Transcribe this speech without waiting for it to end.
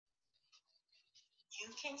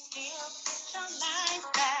can still get your life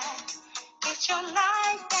back. Get your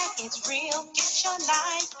life back. It's real. Get your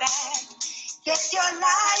life back. Get your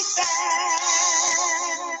life back.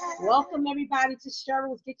 Welcome, everybody, to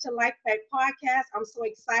Cheryl's Get Your Life Back podcast. I'm so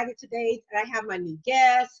excited today that I have my new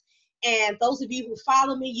guest. And those of you who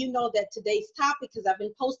follow me, you know that today's topic, because I've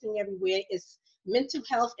been posting everywhere, is mental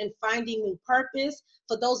health and finding new purpose.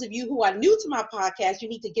 For those of you who are new to my podcast, you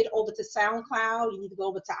need to get over to SoundCloud. You need to go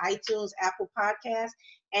over to iTunes, Apple Podcasts,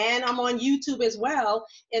 and I'm on YouTube as well.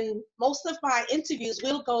 And most of my interviews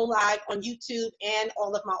will go live on YouTube and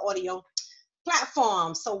all of my audio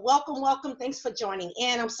platforms. So welcome, welcome. Thanks for joining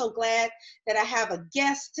in. I'm so glad that I have a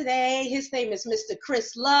guest today. His name is Mr.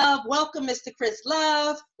 Chris Love. Welcome, Mr. Chris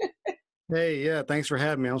Love. Hey, yeah, thanks for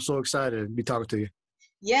having me. I'm so excited to be talking to you.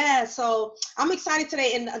 Yeah, so I'm excited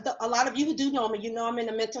today, and a lot of you who do know me, you know I'm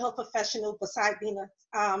a mental health professional besides being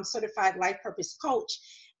a certified life purpose coach.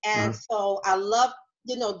 And so I love,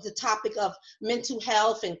 the topic of mental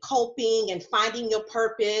health and coping and finding your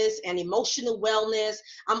purpose and emotional wellness.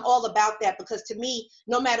 I'm all about that because to me,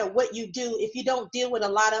 no matter what you do, if you don't deal with a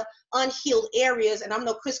lot of unhealed areas, and I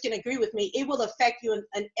know Chris can agree with me, it will affect you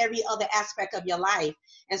in every other aspect of your life.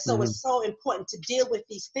 And so it's so important to deal with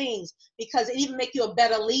these things because it even make you a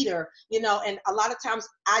better leader, and a lot of times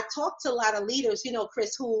I talk to a lot of leaders,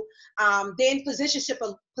 Chris, who they're in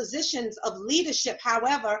positions of leadership.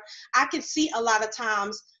 However, I can see a lot of times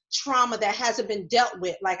trauma that hasn't been dealt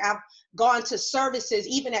with. Like I've gone to services,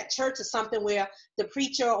 even at church or something, where the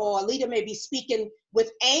preacher or a leader may be speaking with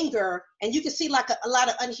anger, and you can see like a lot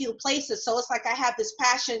of unhealed places. So it's like I have this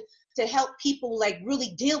passion to help people like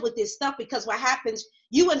really deal with this stuff, because what happens,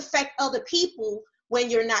 you infect other people when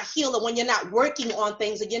you're not healed or when you're not working on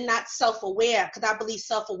things and you're not self-aware, because I believe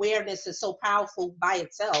self-awareness is so powerful by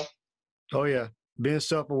itself. Oh, yeah. Being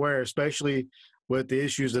self-aware, especially with the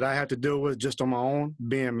issues that I have to deal with just on my own,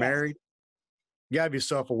 being married, you got to be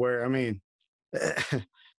self-aware. I mean,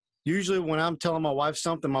 usually when I'm telling my wife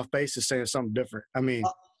something, my face is saying something different. I mean,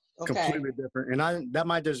 completely different. And that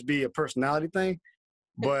might just be a personality thing,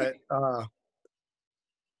 but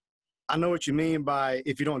I know what you mean by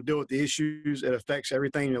if you don't deal with the issues, it affects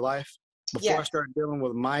everything in your life. Before I started dealing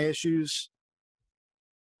with my issues,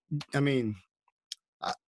 I mean,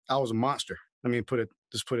 I was a monster. I mean, put it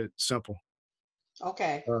simple.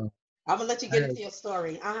 Okay. I'm going to let you get into your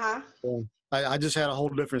story. I just had a whole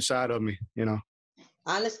different side of me,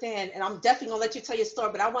 I understand. And I'm definitely going to let you tell your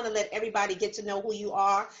story, but I want to let everybody get to know who you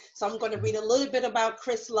are. So I'm going to read a little bit about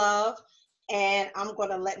Chris Love, and I'm going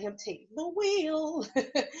to let him take the wheel.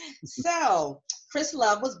 So Chris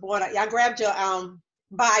Love was born, I grabbed your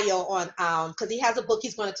bio on, because he has a book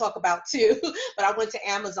he's going to talk about too, but I went to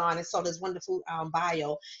Amazon and saw this wonderful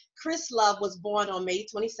bio. Chris Love was born on May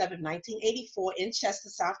 27, 1984 in Chester,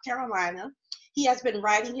 South Carolina. He has been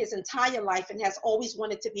writing his entire life and has always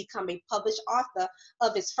wanted to become a published author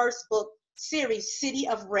of his first book series, City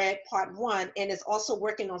of Red, Part 1, and is also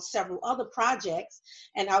working on several other projects,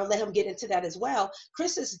 and I'll let him get into that as well.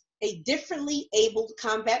 Chris is a differently abled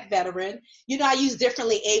combat veteran. I use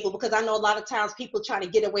differently able because I know a lot of times people trying to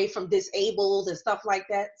get away from disabled and stuff like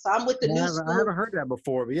that. So I'm with the new school. I haven't heard that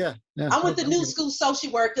before, but yeah. I'm with the new school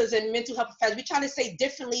social workers and mental health professionals. We try to say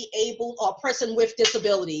differently abled or person with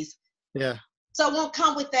disabilities. Yeah. So it won't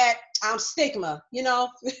come with that stigma, Yeah.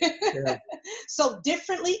 So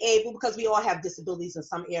differently able, because we all have disabilities in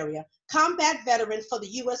some area. Combat veteran for the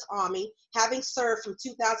U.S. Army, having served from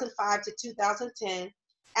 2005 to 2010.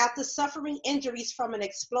 After suffering injuries from an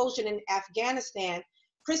explosion in Afghanistan,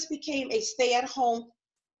 Chris became a stay-at-home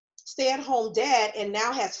dad and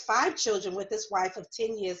now has 5 children with his wife of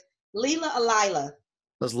 10 years, Lila or Lila?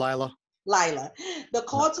 That's Lila. Lila. The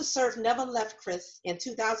call to serve never left Chris. In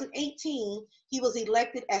 2018, he was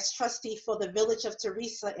elected as trustee for the village of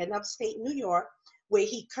Theresa in upstate New York, where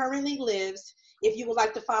he currently lives. If you would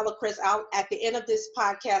like to follow Chris, at the end of this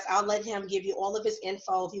podcast, I'll let him give you all of his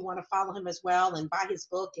info if you want to follow him as well and buy his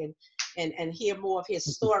book and hear more of his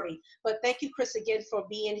story. But thank you, Chris, again for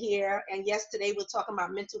being here. And yes, today we're talking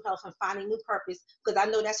about mental health and finding new purpose, because I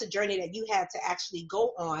know that's a journey that you had to actually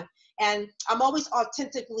go on. And I'm always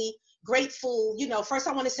authentically grateful. First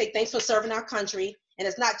I want to say thanks for serving our country. And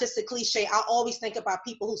it's not just a cliche. I always think about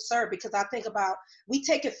people who serve, because I think about, we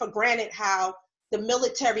take it for granted how the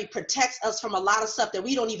military protects us from a lot of stuff that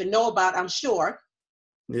we don't even know about, I'm sure.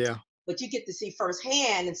 Yeah. But you get to see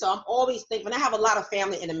firsthand. And so I'm always thinking, and I have a lot of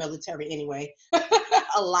family in the military anyway,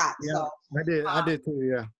 a lot. Yeah, so I did too.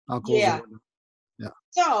 Yeah. Yeah.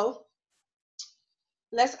 So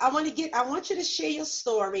I want you to share your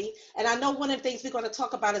story. And I know one of the things we're going to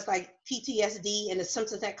talk about is like PTSD and the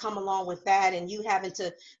symptoms that come along with that, and you having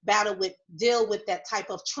to deal with that type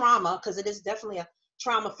of trauma, because it is definitely a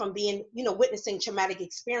trauma from being, witnessing traumatic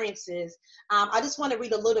experiences. I just want to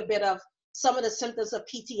read a little bit of some of the symptoms of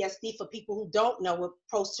PTSD for people who don't know what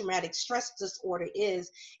post-traumatic stress disorder is.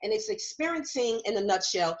 And it's experiencing, in a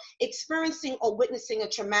nutshell, experiencing or witnessing a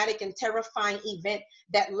traumatic and terrifying event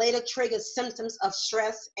that later triggers symptoms of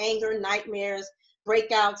stress, anger, nightmares,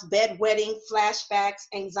 breakouts, bedwetting, flashbacks,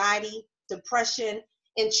 anxiety, depression,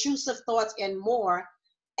 intrusive thoughts, and more.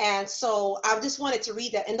 And so I just wanted to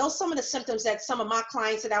read that. And those some of the symptoms that some of my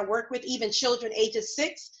clients that I work with, even children ages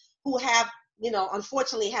 6, who have,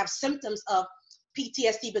 unfortunately have symptoms of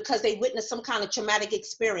PTSD because they witnessed some kind of traumatic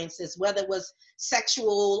experiences, whether it was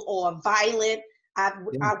sexual or violent. I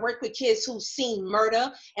work with kids who've seen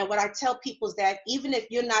murder. And what I tell people is that even if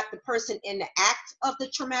you're not the person in the act of the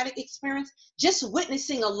traumatic experience, just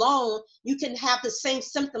witnessing alone, you can have the same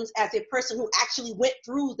symptoms as a person who actually went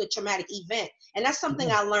through the traumatic event. And that's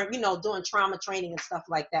something I learned, doing trauma training and stuff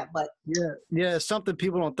like that. But yeah, it's something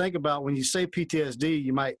people don't think about. When you say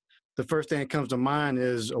PTSD, the first thing that comes to mind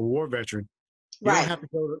is a war veteran. You don't right, have to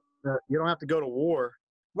go you don't have to go to war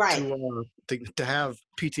right, to have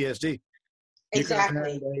PTSD.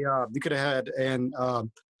 exactly, You could have had an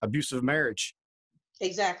abusive marriage,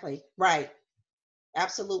 exactly, right,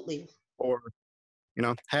 absolutely. or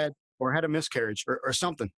had a miscarriage or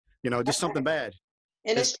something. Just That's something right. bad.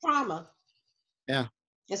 And It's it's trauma. yeah.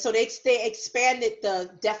 And so they expanded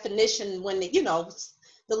the definition when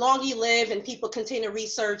the longer you live and people continue to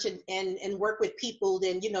research and work with people,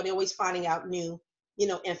 then they're always finding out new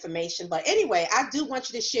information. But anyway, I do want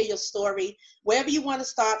you to share your story wherever you want to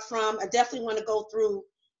start from. I definitely want to go through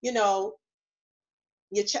you know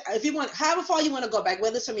if you want, however far you want to go back,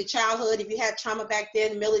 whether it's from your childhood, if you had trauma back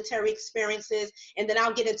then, military experiences, and then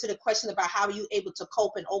I'll get into the question about how you able to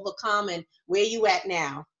cope and overcome and where you at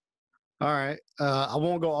now. All right. I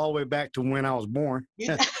won't go all the way back to when I was born,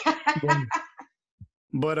 You,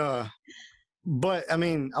 but I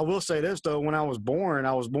mean, I will say this though: when I was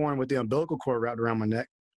born with the umbilical cord wrapped around my neck.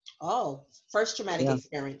 Oh, first traumatic Yeah.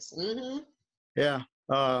 experience. Mm-hmm. Yeah.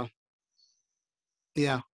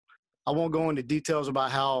 Yeah. I won't go into details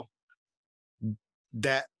about how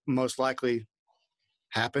that most likely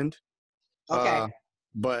happened. Okay.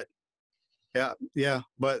 But yeah.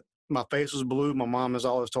 But my face was blue. My mom has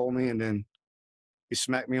always told me, and then he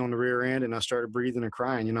smacked me on the rear end, and I started breathing and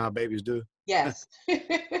crying. You know how babies do. Yes.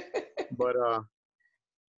 But all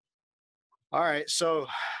right. So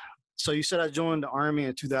you said I joined the Army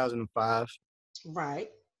in 2005. Right.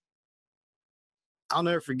 I'll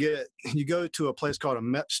never forget. You go to a place called a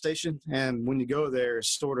MEP station, and when you go there,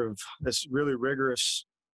 it's really rigorous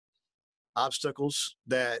obstacles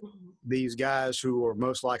that Mhm. these guys who are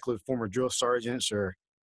most likely former drill sergeants, or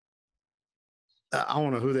I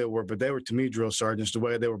don't know who they were, but they were to me drill sergeants. The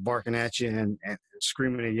way they were barking at you and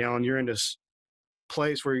screaming and yelling. You're in this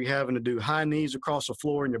place where you're having to do high knees across the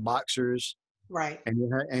floor in your boxers, Right.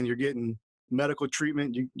 and you're getting medical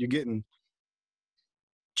treatment. You're getting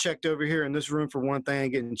checked over here in this room for one thing,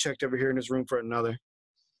 getting checked over here in this room for another.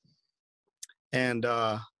 And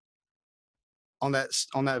on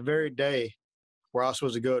that very day where I was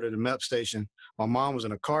supposed to go to the MEP station, my mom was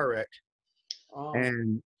in a car wreck, Oh.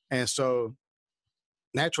 and so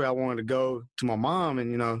naturally I wanted to go to my mom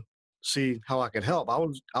and see how I could help. I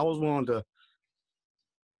was willing to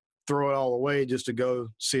throw it all away just to go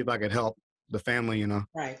see if I could help the family.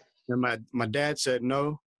 Right. And my dad said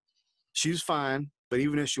no, she's fine, but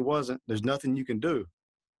even if she wasn't, there's nothing you can do.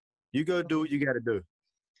 You go do what you got to do.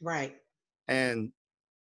 Right. And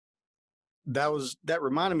that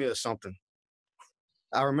reminded me of something.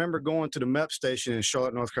 I remember going to the MEP station in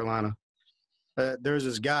Charlotte, North Carolina. There's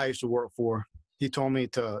this guy I used to work for. He told me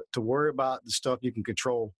to worry about the stuff you can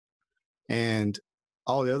control, and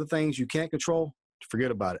all the other things you can't control,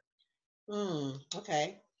 forget about it.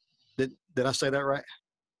 Okay. Did I say that right?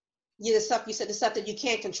 Yeah, the stuff you said, the stuff that you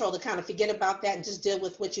can't control, to kind of forget about that and just deal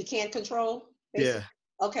with what you can control, Yeah, basically.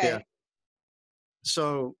 yeah. Okay.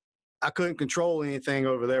 So I couldn't control anything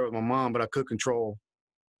over there with my mom, but I could control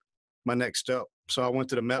my next step. So I went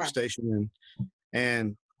to the MEP Right. station,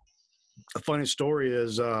 and a funny story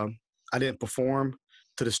is I didn't perform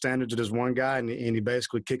to the standards of this one guy, and he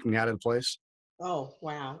basically kicked me out of the place. Oh,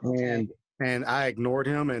 wow. Okay. And I ignored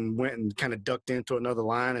him and went and kind of ducked into another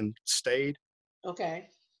line and stayed. Okay.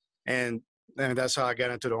 And that's how I got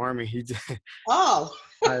into the Army. Oh.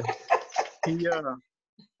 I, he,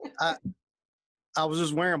 I, I was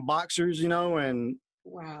just wearing boxers, and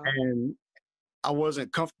Wow. and I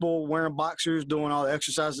wasn't comfortable wearing boxers, doing all the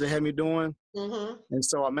exercises they had me doing. Mm-hmm. And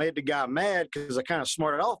so I made the guy mad because I kind of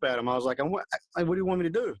smarted off at him. I was like, what do you want me to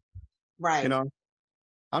do? Right. You know,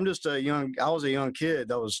 I was a young kid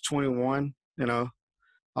that was 21, you know,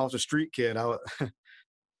 I was a street kid.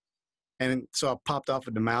 And so I popped off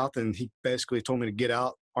at the mouth, and he basically told me to get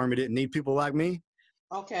out. Army didn't need people like me.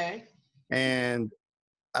 Okay. And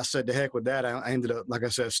I said, the heck with that. I ended up, like I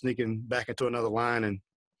said, sneaking back into another line. And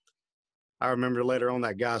I remember later on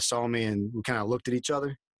that guy saw me, and we kind of looked at each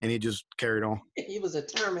other, and he just carried on. He was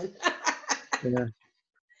determined. Yeah.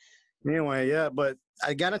 Anyway, yeah, but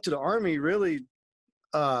I got into the Army really,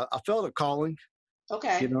 I felt a calling,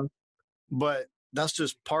 Okay. you know, but that's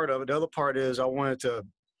just part of it. The other part is I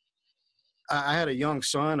had a young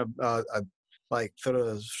son, like sort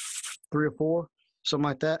of 3 or 4, something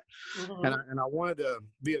like that. Mm-hmm. And I wanted to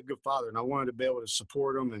be a good father, and I wanted to be able to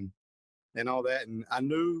support him and all that. And I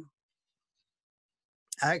knew,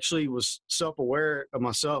 I actually was self-aware of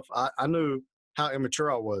myself. I knew how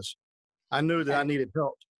immature I was. I knew that I needed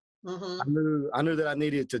help. Mm-hmm. I knew that I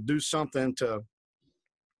needed to do something to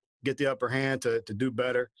get the upper hand, to do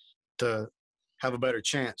better, to have a better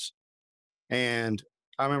chance. And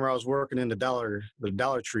I remember I was working in the Dollar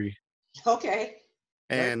Tree. Okay.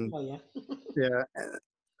 And yeah,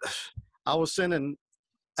 I was sending,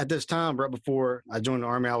 at this time, right before I joined the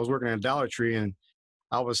Army, I was working in a Dollar Tree, and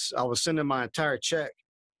I was sending my entire check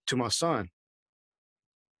to my son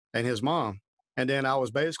and his mom. And then I was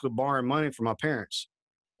basically borrowing money from my parents.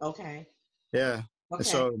 Okay. Yeah. Okay. And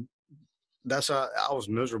so that's how I was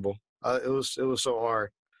miserable. It was so hard.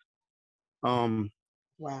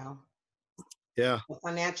 Wow. Yeah.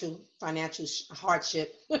 Financial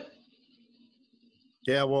hardship.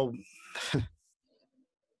 Yeah. Well,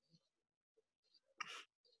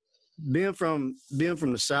 being from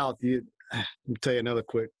the South, let me tell you another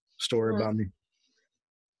quick story about me.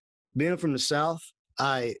 Being from the South,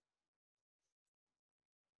 I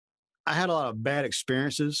had a lot of bad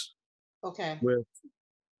experiences. Okay.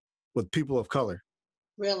 With people of color.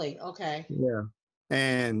 Really? Okay. Yeah.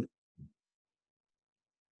 And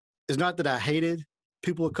it's not that I hated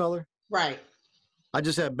people of color. Right. I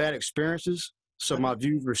just had bad experiences. So my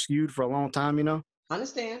views were skewed for a long time, you know?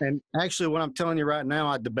 Understand. And actually, what I'm telling you right now,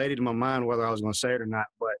 I debated in my mind whether I was going to say it or not,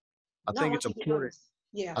 but I think it's important.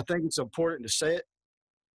 Yeah. I think it's important to say it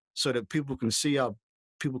so that people can see how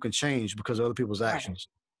people can change because of other people's actions.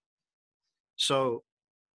 Right. So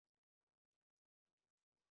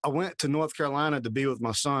I went to North Carolina to be with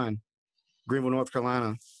my son, Greenville, North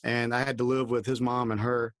Carolina, and I had to live with his mom and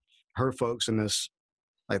her folks in this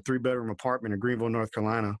like 3-bedroom apartment in Greenville, North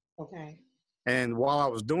Carolina. Okay. And while I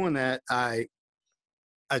was doing that, I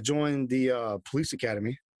joined the police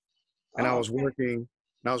academy, and I was working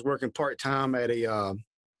part-time at a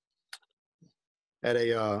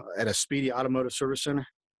Speedy Automotive Service Center,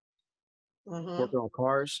 working on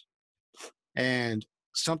cars. And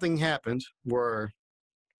something happened where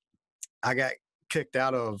I got kicked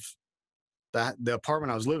out of the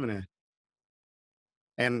apartment I was living in,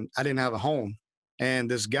 and I didn't have a home.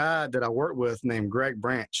 And this guy that I worked with named Greg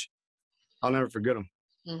Branch, I'll never forget him.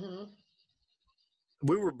 Mm-hmm.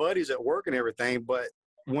 We were buddies at work and everything, but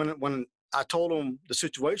when I told him the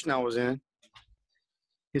situation I was in,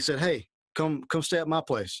 he said, "Hey, come stay at my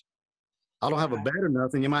place. I don't have a bed or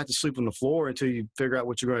nothing. You might have to sleep on the floor until you figure out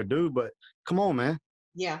what you're going to do, but come on, man."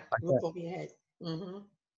 Yeah, look over your head. Mm-hmm.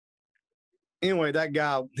 Anyway, that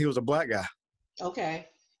guy, he was a black guy. Okay.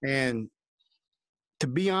 And to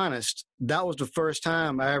be honest, that was the first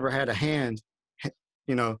time I ever had a hand,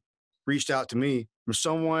 you know, reached out to me from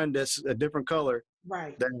someone that's a different color.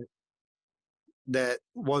 Right. That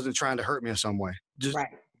wasn't trying to hurt me in some way. Just to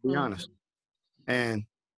be honest. And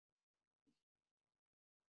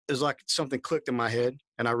it's like something clicked in my head,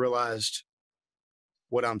 and I realized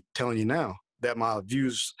what I'm telling you now, that my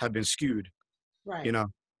views have been skewed. Right. You know,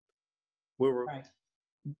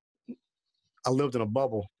 I lived in a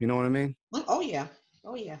bubble, you know what I mean? Oh yeah.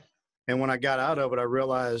 Oh yeah. And when I got out of it, I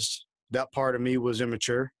realized that part of me was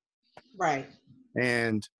immature. Right.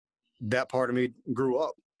 And that part of me grew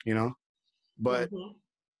up, you know? But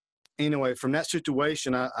anyway, from that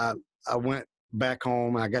situation, I went back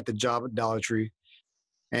home. I got the job at Dollar Tree,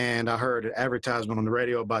 and I heard an advertisement on the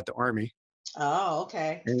radio about the Army. Oh,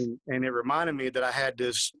 okay. And it reminded me that I had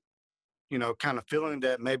this, you know, kind of feeling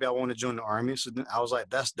that maybe I want to join the Army. So I was like,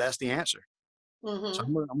 that's the answer. So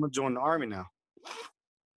I'm gonna join the Army now.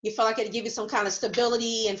 You felt like it'd give you some kind of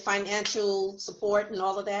stability and financial support and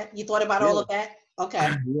all of that? You thought about all of that?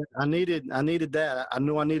 Okay. Yeah, I needed that. I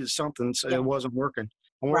knew I needed something, so it wasn't working.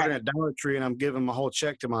 I'm working at Dollar Tree, and I'm giving my whole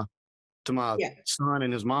check to my to my Yeah. son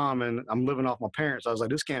and his mom, and I'm living off my parents. I was like,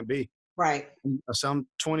 this can't be. Right. So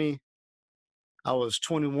I was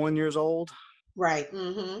 21 years old. Right.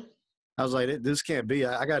 Mm-hmm. I was like, this can't be.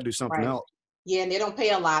 I got to do something Right. else. Yeah, and they don't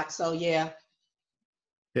pay a lot, so yeah.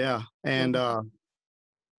 Yeah. And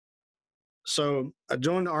so I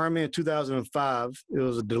joined the Army in 2005. It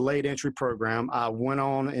was a delayed entry program. I went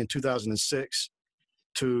on in 2006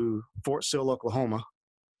 to Fort Sill, Oklahoma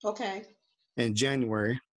Okay. in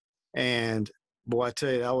January. And boy, I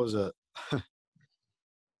tell you, that was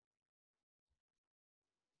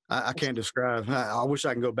I can't describe. I wish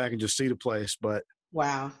I can go back and just see the place. But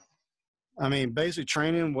Wow. I mean, basic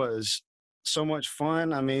training was so much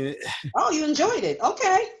fun. I mean, Oh, you enjoyed it.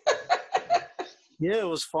 Okay. yeah, it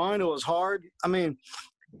was fun. It was hard. I mean,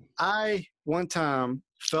 I one time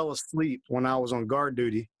fell asleep when I was on guard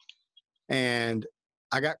duty and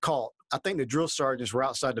I got caught. I think the drill sergeants were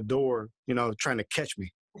outside the door, trying to catch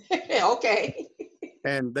me. Okay.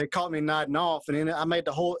 And they caught me nodding off. And then I made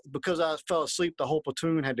because I fell asleep, the whole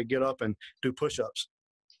platoon had to get up and do push-ups.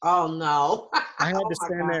 Oh, no. I had Oh, to my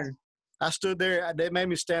stand God. there. I stood there. They made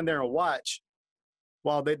me stand there and watch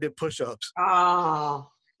while they did push-ups. Oh.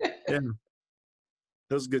 Yeah.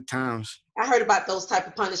 Those good times. I heard about those type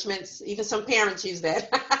of punishments. Even some parents use that.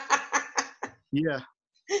 Yeah.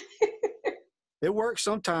 It works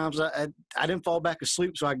sometimes. I didn't fall back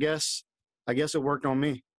asleep, so I guess it worked on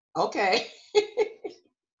me. Okay.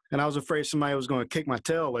 And I was afraid somebody was going to kick my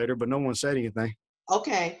tail later, but no one said anything.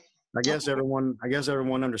 Okay. I guess everyone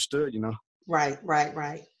understood, Right.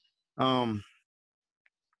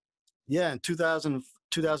 Yeah, in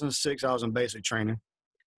 2006, I was in basic training.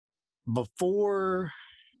 Before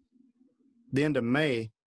the end of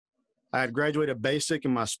May, I had graduated basic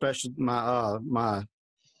in my special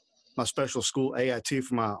school AIT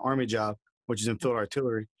for my Army job, which is in field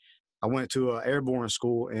artillery. I went to an airborne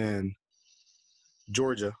school in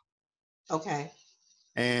Georgia. Okay.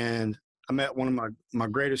 And I met one of my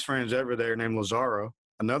greatest friends ever there named Lazaro,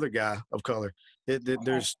 another guy of color.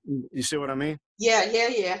 There's, you see what I mean?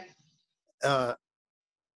 Yeah.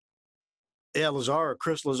 Yeah, Lazaro,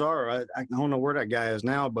 Chris Lazaro. I don't know where that guy is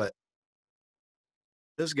now, but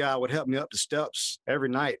this guy would help me up the steps every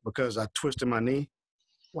night because I twisted my knee.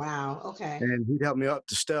 Wow. Okay. And he'd help me up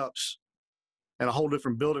the steps in a whole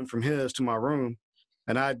different building from his to my room.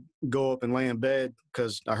 And I'd go up and lay in bed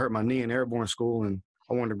because I hurt my knee in airborne school and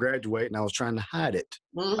I wanted to graduate and I was trying to hide it.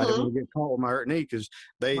 Mm-hmm. I didn't want to get caught with my hurt knee because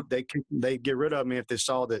they'd get rid of me if they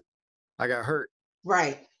saw that I got hurt.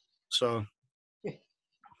 Right. So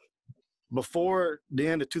before the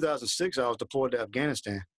end of 2006, I was deployed to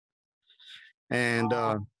Afghanistan. And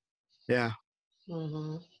yeah.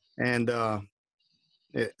 Mm-hmm. And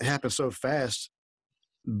it happened so fast.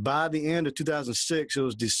 By the end of 2006, it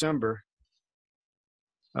was December.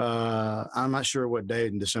 I'm not sure what day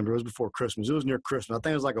in December. It was before Christmas. It was near Christmas. I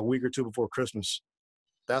think it was like a week or two before Christmas.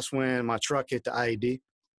 That's when my truck hit the IED,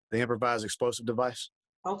 the improvised explosive device.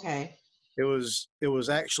 Okay. It was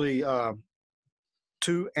actually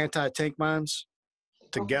 2 anti-tank mines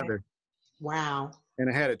together. Okay. Wow. And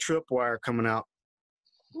it had a tripwire coming out.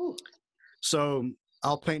 Ooh. So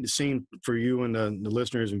I'll paint the scene for you and the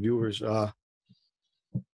listeners and viewers.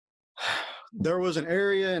 There was an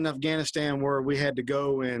area in Afghanistan where we had to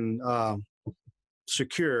go and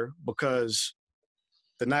secure because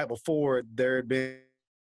the night before there had been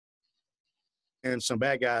some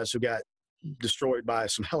bad guys who got destroyed by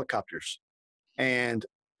some helicopters. And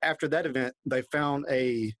after that event, they found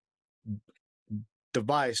a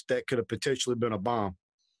device that could have potentially been a bomb.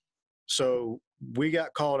 So we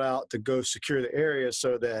got called out to go secure the area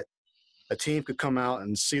so that a team could come out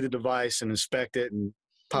and see the device and inspect it and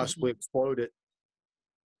possibly explode it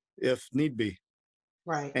if need be.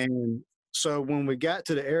 Right. And so when we got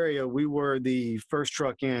to the area, we were the first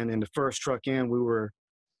truck in, and the first truck in, we were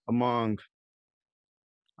among,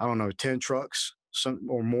 10 trucks, some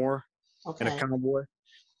or more in a convoy.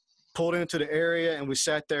 Pulled into the area and we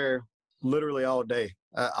sat there literally all day.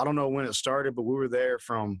 I don't know when it started, but we were there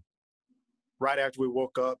from right after we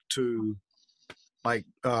woke up to like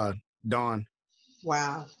dawn.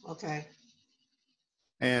 Wow. Okay.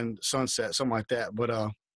 And sunset, something like that. But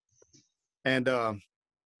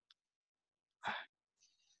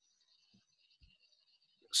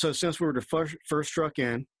so since we were the first truck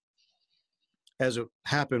in, as it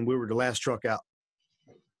happened, we were the last truck out.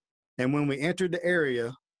 And when we entered the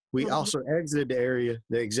area, we also exited the area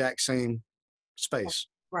the exact same space.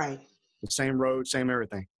 Right. The same road, same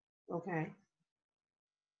everything. Okay.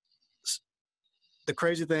 The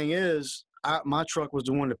crazy thing is, my truck was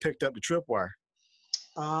the one that picked up the tripwire.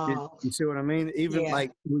 Oh. You see what I mean? Even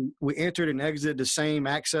like we entered and exited the same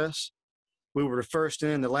access, we were the first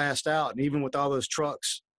in, the last out. And even with all those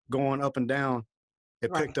trucks going up and down,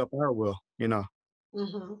 it picked up our wheel, you know.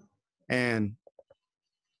 Mm-hmm. And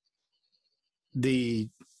the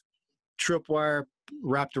tripwire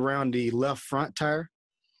wrapped around the left front tire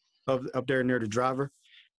up there near the driver,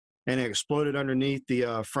 and it exploded underneath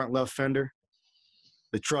the front left fender.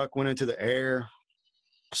 The truck went into the air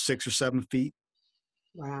 6 or 7 feet.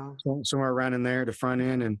 Wow. Somewhere around in there, the front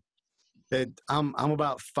end. And I'm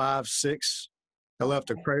about 5'6". I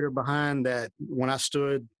left a crater behind that when I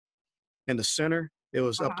stood in the center, it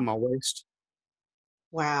was up to my waist.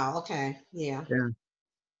 Wow. Okay. Yeah. Yeah.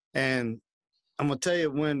 And I'm gonna tell you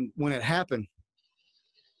when it happened.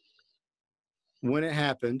 When it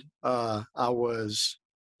happened, I was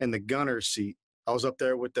in the gunner's seat. I was up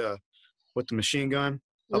there with the machine gun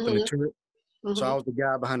up in the turret. So I was the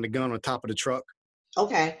guy behind the gun on top of the truck.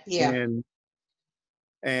 Okay. Yeah.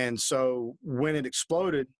 And so when it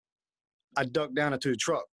exploded, I ducked down into the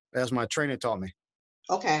truck, as my trainer taught me.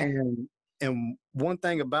 Okay. And one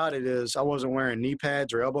thing about it is I wasn't wearing knee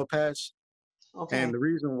pads or elbow pads. Okay. And the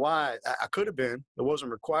reason why I could have been, it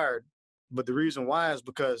wasn't required, but the reason why is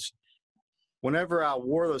because whenever I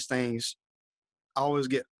wore those things, I always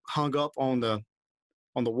get hung up on the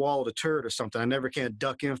wall of the turret or something. I never can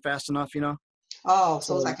duck in fast enough, you know? Oh,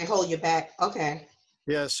 so it's like I hold you back. Okay.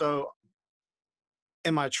 Yeah. So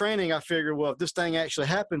in my training, I figured, well, if this thing actually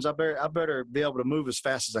happens, I better be able to move as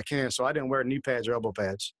fast as I can. So I didn't wear knee pads or elbow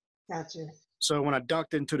pads. Gotcha. So when I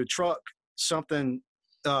dunked into the truck, something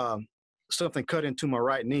cut into my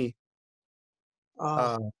right knee.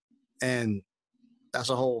 And that's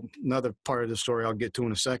a whole another part of the story I'll get to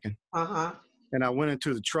in a second. And I went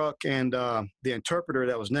into the truck, and the interpreter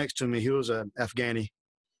that was next to me, he was an Afghani.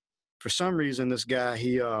 For some reason, this guy,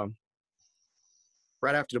 he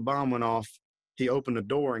right after the bomb went off, he opened the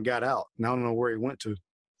door and got out. And I don't know where he went to.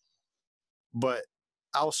 But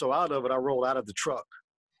I was so out of it, I rolled out of the truck,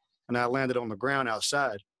 and I landed on the ground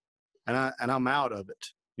outside, and I'm out of it.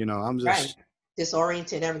 You know, I'm just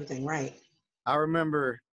disoriented, everything, right? I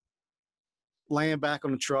remember laying back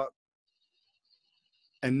on the truck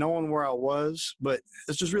and knowing where I was, but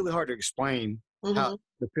it's just really hard to explain how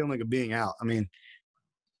the feeling of being out. I mean,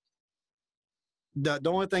 the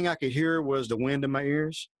only thing I could hear was the wind in my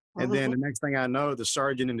ears. And then the next thing I know, the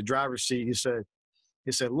sergeant in the driver's seat, he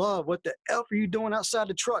said, "Love, what the F are you doing outside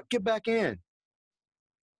the truck? Get back in."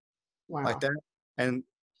 Wow. Like that. And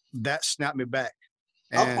that snapped me back.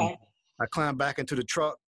 And I climbed back into the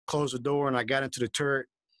truck, closed the door, and I got into the turret,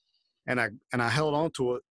 and I held on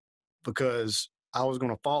to it because I was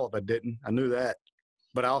going to fall if I didn't. I knew that.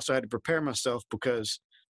 But I also had to prepare myself because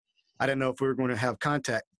I didn't know if we were going to have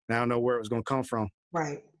contact. And I don't know where it was going to come from.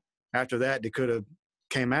 Right. After that, they could have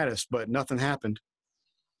came at us, but nothing happened.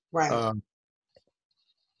 Right.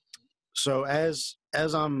 So as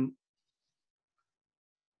I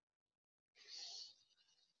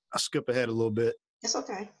skip ahead a little bit. It's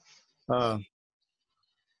okay. I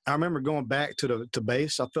remember going back to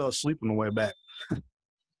base. I fell asleep on the way back.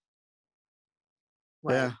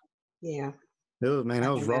 Right. Yeah. It was, man,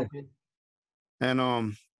 that was rough. And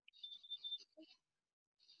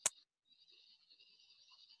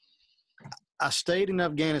I stayed in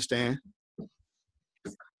Afghanistan.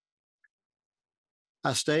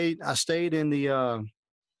 I stayed in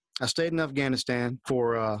Afghanistan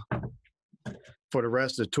for the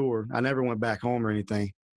rest of the tour. I never went back home or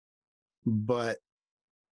anything, but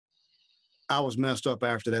I was messed up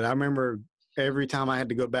after that. I remember every time I had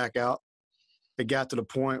to go back out, it got to the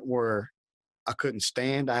point where I couldn't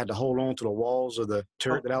stand. I had to hold on to the walls of the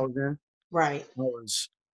turret that I was in. Right.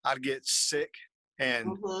 I'd get sick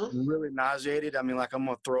and really nauseated. I mean, like I'm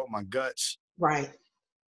gonna throw up my guts. Right.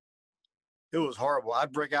 It was horrible.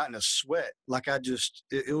 I'd break out in a sweat. Like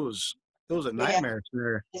it was a nightmare.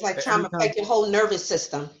 It's like trying to affect your whole nervous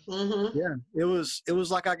system. Yeah, it was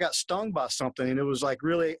like I got stung by something, and it was like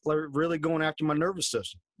really going after my nervous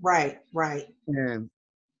system. Right, right. And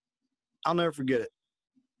I'll never forget it.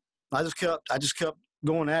 I just kept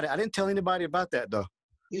going at it. I didn't tell anybody about that though.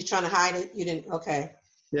 You was trying to hide it? You didn't? Okay.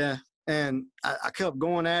 Yeah, and I kept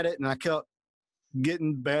going at it, and I kept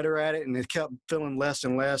getting better at it, and it kept feeling less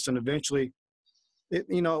and less, and eventually, it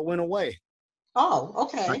went away. Oh,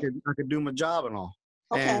 okay. I could do my job and all.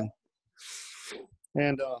 Okay.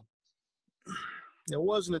 And it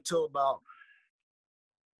wasn't until about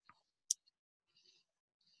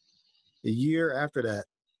a year after that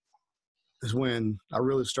is when I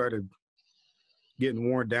really started getting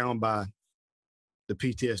worn down by the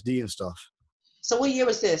PTSD and stuff. So what year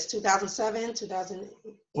was this? 2007,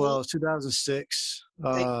 2008? Well, it's 2006.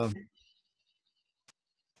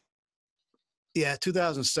 Yeah,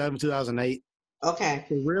 2007, 2008. Okay.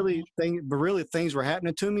 But really things were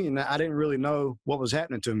happening to me, and I didn't really know what was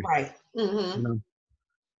happening to me. Right. Mm-hmm. You know?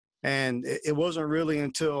 And it wasn't really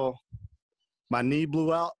until my knee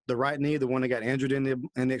blew out, the right knee, the one that got injured in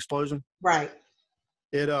the explosion. Right.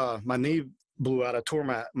 My knee blew out. I tore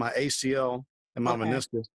my ACL and my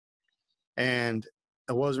meniscus, and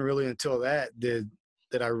it wasn't really until that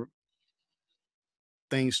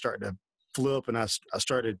things started to flip, and I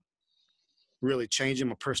started really changing,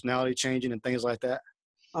 my personality changing and things like that.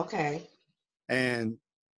 Okay. And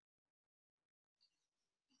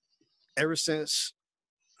ever since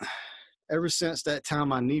that time,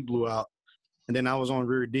 my knee blew out, and then I was on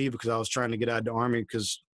rear D because I was trying to get out of the Army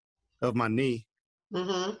because of my knee.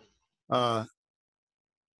 Mm-hmm.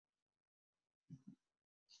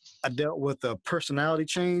 I dealt with a personality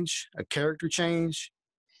change, a character change.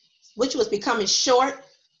 Which was becoming short,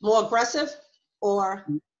 more aggressive, or?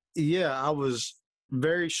 Yeah, I was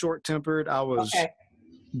very short-tempered. I was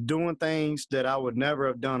doing things that I would never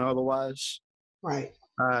have done otherwise. Right.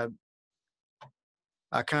 I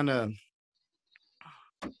kind of,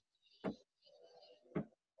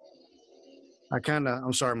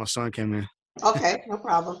 I'm sorry, my son came in. Okay, no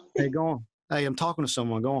problem. Hey, go on. Hey, I'm talking to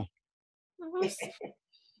someone. Go on.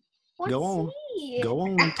 Go on. Go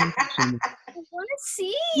on. I'm talking to someone. I want to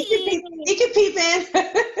see. He can peep in.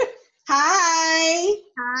 Hi.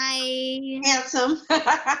 Hi. Handsome.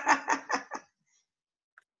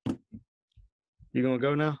 You gonna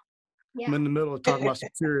go now? Yeah. I'm in the middle of talking about some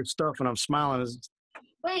serious stuff, and I'm smiling. There's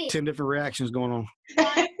Wait. 10 different reactions going on.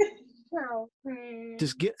 No.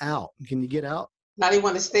 Just get out. Can you get out? Now they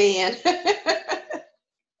want to stay in.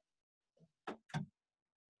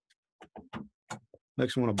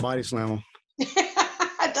 Next one, a body slam them.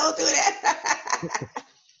 Don't do that.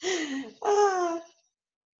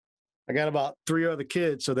 I got about 3 other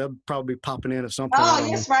kids, so they'll probably be popping in at some point. Oh,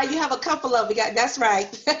 that's right. You have a couple of them. That's right.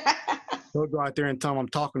 They'll go out there and tell them I'm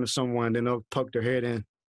talking to someone, then they'll poke their head in,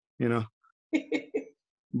 you know.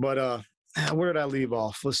 But where did I leave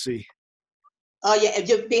off? Let's see. Oh, yeah. If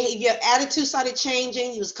your attitude started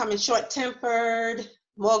changing, you was coming short-tempered,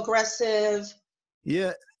 more aggressive.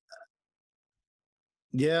 Yeah.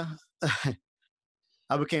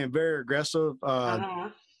 I became very aggressive.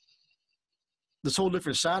 This whole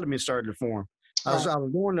different side of me started to form. I was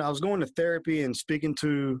going to therapy and speaking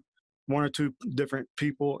to 1 or 2 different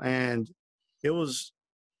people, and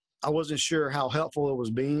I wasn't sure how helpful it was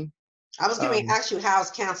being. I was going to ask you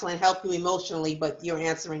how's counseling help you emotionally, but you're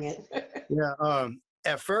answering it. Yeah.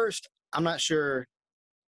 At first, I'm not sure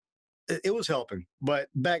it was helping, but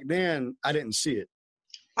back then I didn't see it.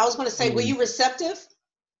 I was going to say, were you receptive?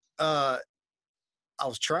 I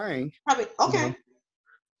was trying. Probably. Okay. You know?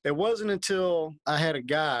 It wasn't until I had a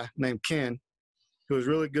guy named Ken who was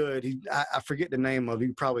really good. I forget the name of. He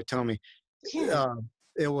could probably tell me.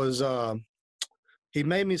 It was. He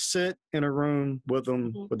made me sit in a room with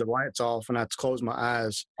him with the lights off, and I'd close my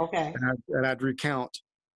eyes. Okay. And I'd recount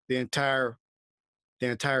the entire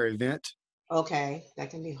event. Okay, that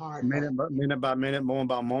can be hard. Minute by minute, moment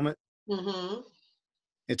by moment. Mm-hmm.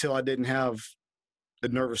 Until I didn't have the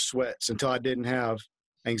nervous sweats, until I didn't have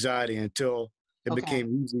anxiety, until it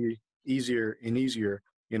became easier and easier,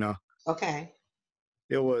 you know. Okay.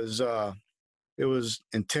 It was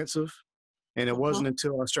intensive, and it wasn't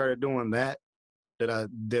until I started doing that I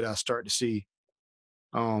start to see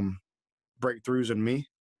breakthroughs in me.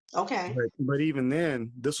 Okay. But even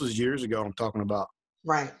then, this was years ago I'm talking about.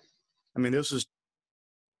 Right. I mean, this was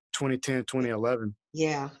 2010, 2011.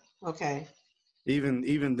 Yeah. Okay.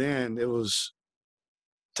 Even then, it was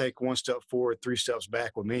take 1 step forward, 3 steps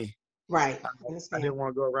back with me. Right. I didn't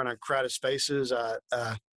want to go around in crowded spaces. I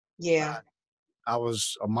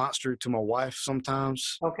was a monster to my wife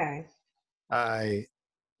sometimes. Okay. I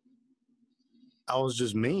was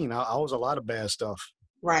just mean. I was a lot of bad stuff.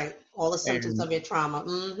 Right. All the symptoms of your trauma.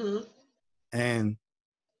 Mm-hmm.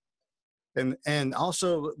 And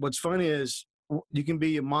also, what's funny is you can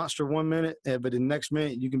be a monster 1 minute, but the next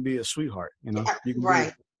minute you can be a sweetheart. You know.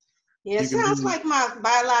 Right. Yeah, it sounds like my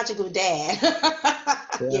biological dad.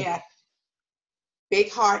 Yeah.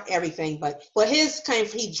 Big heart, everything. But his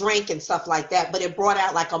he drank and stuff like that, but it brought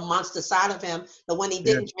out like a monster side of him. But when he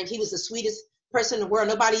didn't drink, he was the sweetest person in the world.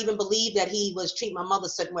 Nobody even believed that he was treating my mother a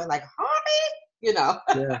certain way, like, honey, you know.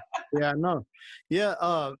 I know. Yeah.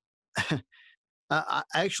 I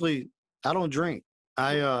actually, I don't drink.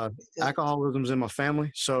 Alcoholism's in my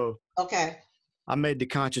family, so I made the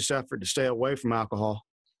conscious effort to stay away from alcohol.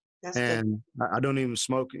 That's and good. I don't even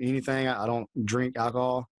smoke anything. I don't drink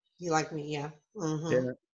alcohol. You like me, yeah. Mm-hmm.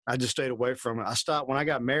 Yeah, I just stayed away from it. I stopped when I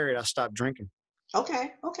got married. I stopped drinking.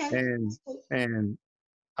 Okay. Okay. and and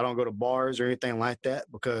I don't go to bars or anything like that,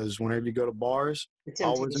 because whenever you go to bars, The I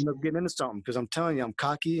always end temptation. up getting into something, because I'm telling you, I'm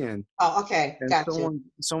cocky, Oh, okay. and Gotcha.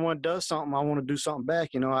 someone does something, I want to do something back.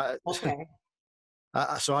 Okay.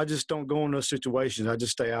 So I just don't go in those situations. I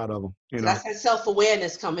just stay out of them. So that's that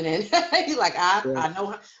self-awareness coming in. You're like, Yeah, I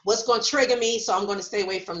know what's going to trigger me, so I'm going to stay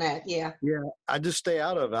away from that. Yeah. yeah. I just stay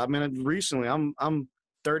out of it. I mean, recently, I'm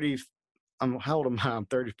 30. How old am I? I'm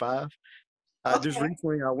 35. Just Okay.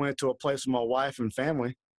 recently, I went to a place with my wife and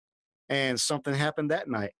family, and something happened that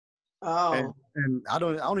night. And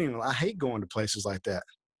Oh. I hate going to places like that.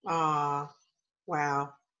 Ah.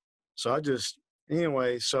 Wow. So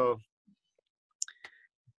anyway, so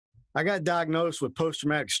I got diagnosed with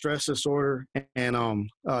post-traumatic stress disorder and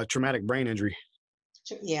traumatic brain injury.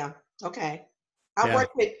 Yeah. Okay. Yeah.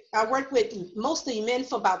 I worked with mostly men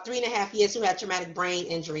for about 3.5 years who had traumatic brain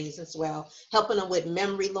injuries as well, helping them with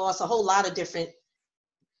memory loss, a whole lot of different,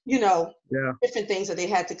 you know, Yeah. different things that they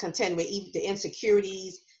had to contend with, even the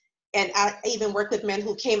insecurities. And I even worked with men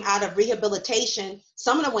who came out of rehabilitation.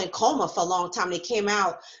 Some of them went coma for a long time. They came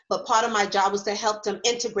out, but part of my job was to help them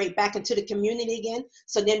integrate back into the community again.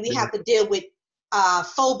 So then we Yeah. have to deal with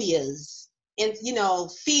phobias and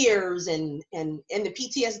fears and the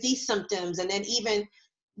PTSD symptoms, and then even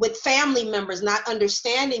with family members not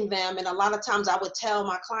understanding them. And a lot of times I would tell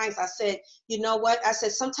my clients, I said, you know what? I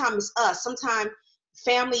said, sometimes it's us. Sometimes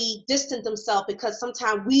family distance themselves because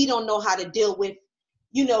sometimes we don't know how to deal with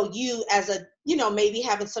you as a maybe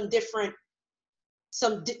having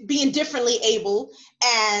being differently able.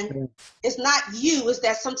 And Yeah. it's not you, it's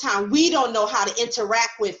that sometimes we don't know how to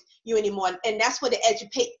interact with you anymore. And that's where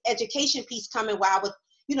the education piece come in, where I would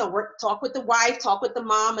talk with the wife, talk with the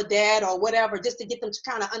mom or dad or whatever, just to get them to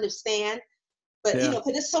kind of understand. But Yeah.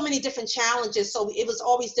 because there's so many different challenges, so it was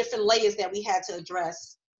always different layers that we had to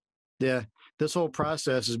address. Yeah. This whole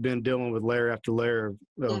process has been dealing with layer after layer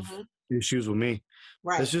of Hmm. issues with me.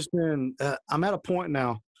 Right. It's just been, I'm at a point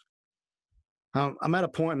now. I'm at a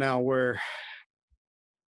point now where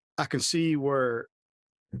I can see where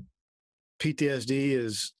PTSD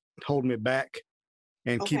is holding me back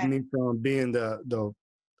and keeping Okay. me from being the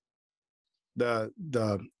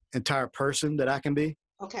entire person that I can be.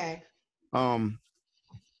 Okay. Um,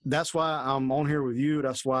 that's why I'm on here with you.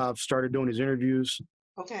 That's why I've started doing these interviews,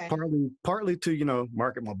 Okay. partly to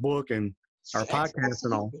market my book and our podcast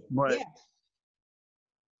and all. Absolutely. But Yeah.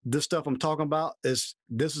 this stuff I'm talking about this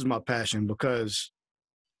is my passion, because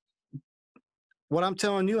what I'm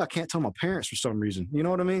telling you, I can't tell my parents for some reason. You know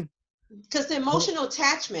what I mean? Because the emotional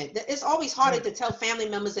attachment, it's always harder to tell family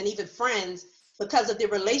members and even friends because of the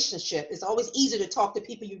relationship. It's always easier to talk to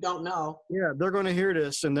people you don't know. Yeah, they're going to hear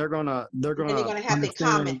this, and they're going And then they're to going to have their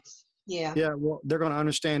understand. comments. Yeah. Yeah, well, they're going to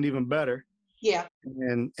understand even better, Yeah.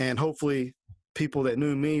 and hopefully, people that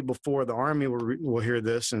knew me before the army will hear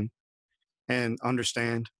this and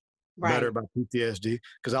understand better Right. about PTSD.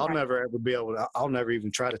 Because I'll Right. never ever be able to. I'll never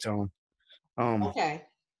even try to tell them. Okay.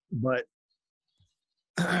 But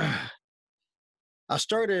I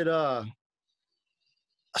started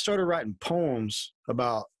writing poems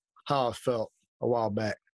about how I felt a while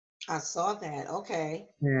back, I saw that. Okay.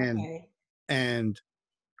 and Okay. and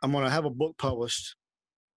I'm gonna have a book published.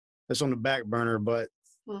 It's on the back burner, but it's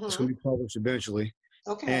Mm-hmm. gonna be published eventually.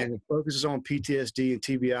 Okay. And it focuses on PTSD and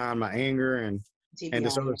TBI and my anger and this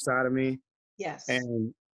TBI. other side of me. Yes.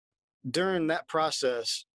 And during that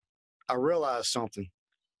process, I realized something.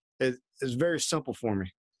 It's very simple for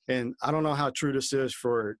me. And I don't know how true this is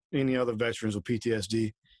for any other veterans with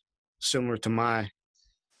PTSD, similar to my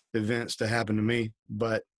events that happened to me.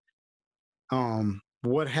 But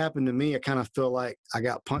what happened to me, I kind of feel like I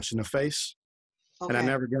got punched in the face and I Okay.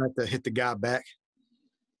 never got to hit the guy back.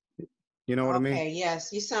 You know what I mean? Okay.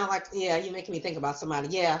 Yes. You sound like, yeah, you're making me think about somebody.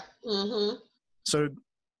 Yeah. Mm-hmm. So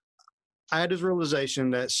I had this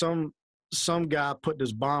realization that some guy put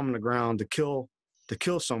this bomb in the ground to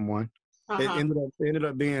kill someone. Uh-huh. It ended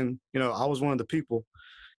up being, I was one of the people.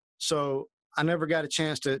 So I never got a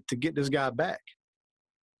chance to get this guy back.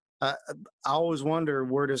 I I always wonder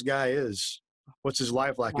where this guy is. What's his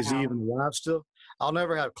life like? Is he Wow. even alive still? I'll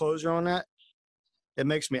never have closure on that. It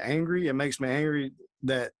makes me angry. It makes me angry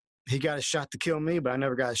that he got a shot to kill me, but I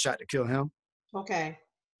never got a shot to kill him. Okay.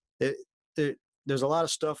 It, there's a lot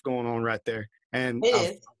of stuff going on right there, and It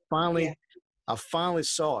is. Yeah. finally, I finally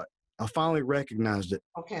saw it. I finally recognized it,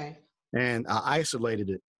 Okay. and I isolated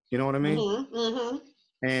it. You know what I mean? Mm-hmm.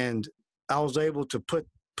 Mm-hmm. And I was able to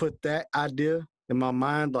put that idea in my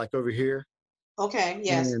mind, like over here, Okay.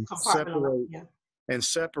 Yes. and Compartmentalize. Yeah.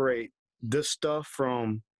 separate this stuff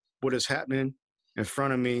from what is happening in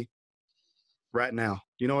front of me right now.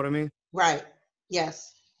 You know what I mean? Right.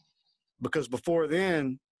 Yes. Because before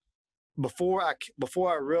then, before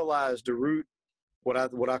I realized the root, what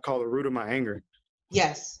I call the root of my anger.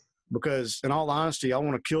 Yes. Because in all honesty, I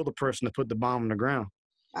want to kill the person that put the bomb on the ground.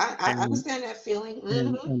 I And understand that feeling.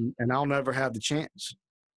 and I'll never have the chance.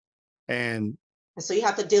 And So you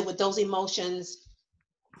have to deal with those emotions.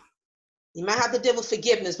 You might have to deal with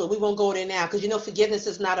forgiveness, but we won't go there now because forgiveness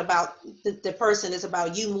is not about the person, it's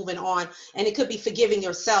about you moving on. And it could be forgiving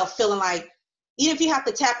yourself, feeling like, even if you have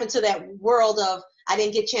to tap into that world of, I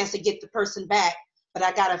didn't get a chance to get the person back, but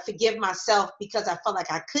I got to forgive myself because I felt like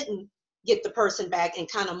I couldn't get the person back and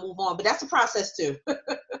kind of move on. But that's a process too.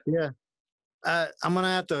 yeah, I'm gonna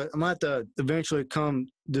have to eventually come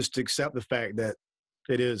just to accept the fact that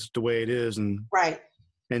it is the way it is, and Right.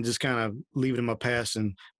 and just kind of leave it in my past.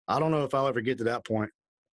 And I don't know if I'll ever get to that point.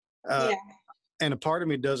 Yeah. And a part of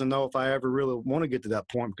me doesn't know if I ever really want to get to that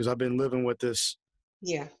point because I've been living with this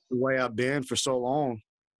Yeah. the way I've been for so long.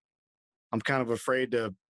 I'm kind of afraid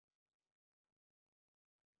to,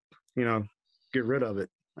 get rid of it.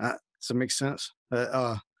 Does it make sense? There's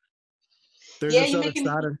Yeah, this you're other making me.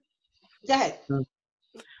 side of. Go ahead.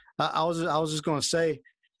 I was just gonna say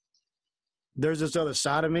there's this other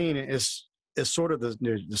side of me, and it's sort of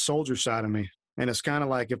the soldier side of me, and it's kind of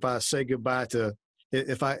like if I say goodbye to,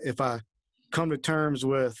 if I come to terms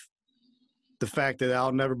with the fact that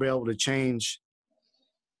I'll never be able to change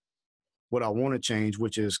what I want to change,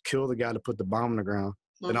 which is kill the guy to put the bomb on the ground,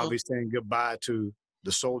 then I'll be saying goodbye to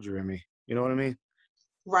the soldier in me. You know what I mean?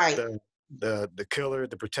 Right. The killer,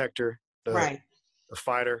 the protector, the Right.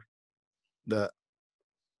 fighter, I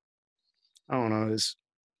don't know.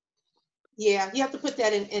 Yeah, you have to put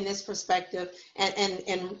that in this perspective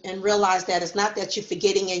and realize that it's not that you're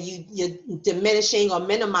forgetting and you're diminishing or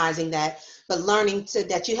minimizing that, but learning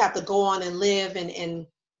that you have to go on and live and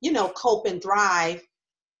cope and thrive,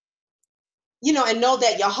 and know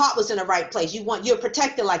that your heart was in the right place. You're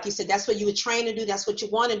protected, like you said, that's what you were trained to do, that's what you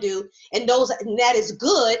want to do, and that is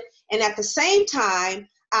good. And at the same time,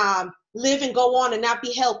 live and go on and not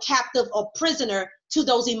be held captive or prisoner to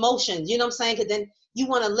those emotions. You know what I'm saying? Because then you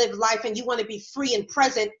want to live life and you want to be free and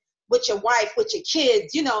present with your wife, with your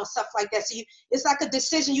kids, stuff like that. So it's like a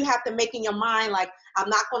decision you have to make in your mind. Like, I'm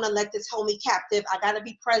not going to let this hold me captive. I got to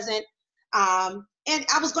be present. And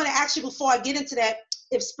I was going to ask you before I get into that,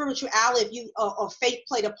 if spirituality, if you or faith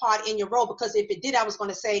played a part in your role, because if it did, I was going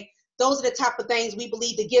to say those are the type of things we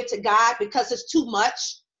believe to give to God because it's too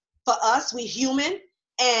much for us. We human,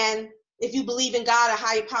 and if you believe in God or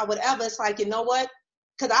higher power, whatever, it's like, you know what?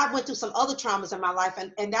 Because I went through some other traumas in my life,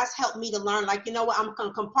 and that's helped me to learn, like, you know what? I'm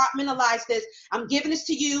going to compartmentalize this. I'm giving this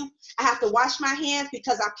to you. I have to wash my hands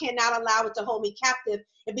because I cannot allow it to hold me captive,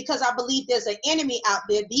 and because I believe there's an enemy out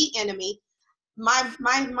there, the enemy. My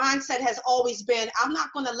mindset has always been, I'm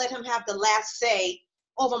not going to let him have the last say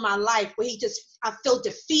over my life where I feel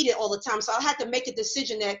defeated all the time. So I had to make a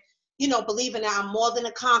decision that, believing that I'm more than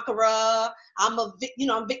a conqueror, I'm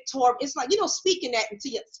victorious. It's like, speaking that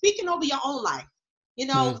speaking over your own life,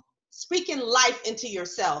 speaking life into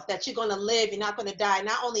yourself, that you're going to live, you're not going to die,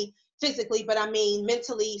 not only physically, but I mean,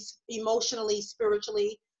 mentally, emotionally,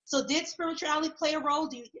 spiritually. So did spirituality play a role?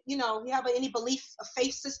 Do you have any belief, a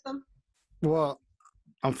faith system? Well,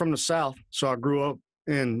 I'm from the South, so I grew up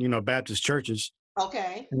in, Baptist churches.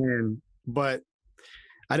 Okay. But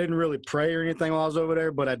I didn't really pray or anything while I was over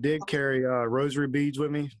there, but I did carry rosary beads with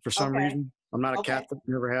me for some Okay. reason. I'm not a Okay. Catholic,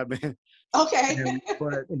 never have been. Okay.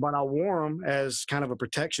 But I wore them as kind of a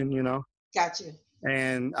protection, Got you.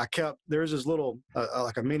 And there's this little,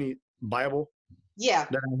 like a mini Bible Yeah.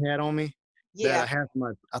 that I had on me that Yeah.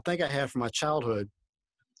 I think I had from my childhood.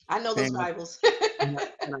 I know those And Bibles. and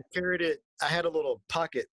I carried it. I had a little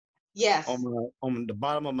pocket Yes. on the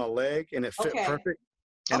bottom of my leg, and it fit Okay. perfect.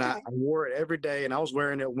 And Okay. I wore it every day, and I was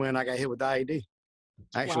wearing it when I got hit with the IED,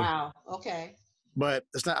 actually. Wow. Okay. But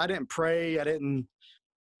it's not. I didn't pray. I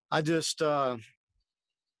just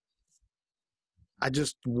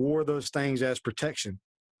wore those things as protection.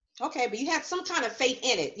 Okay, but you had some kind of faith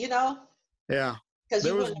in it, Yeah. because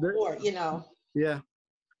you wouldn't have wore it, Yeah.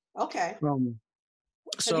 Okay. So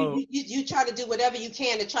So you try to do whatever you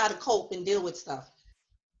can to try to cope and deal with stuff.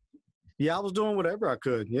 yeah, I was doing whatever I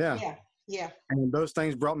could. Yeah. Yeah. Yeah. And those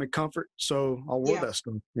things brought me comfort, so I wore that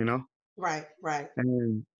stuff. Right. Right.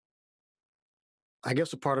 And I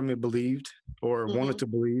guess a part of me believed or wanted to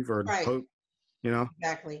believe or Right. hope.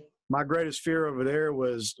 Exactly. My greatest fear over there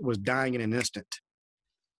was dying in an instant.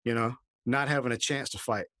 Not having a chance to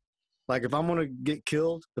fight. Like if I'm gonna get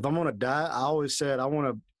killed, if I'm gonna die, I always said I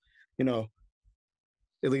want to,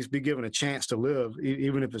 at least be given a chance to live,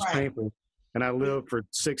 even if it's Right. painful. And I lived for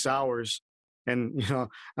 6 hours And,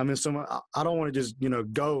 I mean, I don't want to just,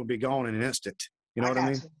 go and be gone in an instant. You know I what I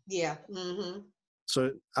got mean? you. Yeah. Mm-hmm.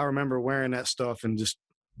 So I remember wearing that stuff and just,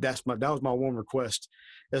 that was my one request.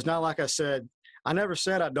 It's not like I said, I never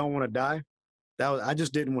said I don't want to die. I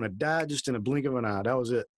just didn't want to die just in a blink of an eye. That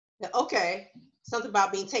was it. Okay. Something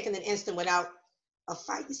about being taken an instant without a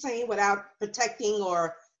fight, you're saying, without protecting,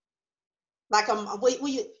 or like what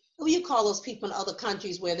you call those people in other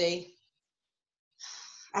countries where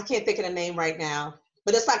I can't think of the name right now,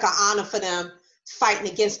 but it's like an honor for them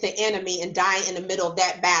fighting against the enemy and dying in the middle of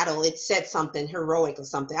that battle. It said something heroic or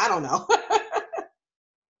something. I don't know.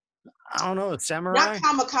 I don't know. Not Samurai?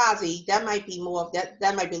 kamikaze. That might be more of that.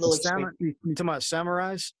 That might be a little extreme. You talking about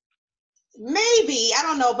samurais? Maybe, I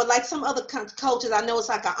don't know, but like some other cultures, I know it's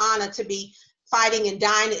like an honor to be fighting and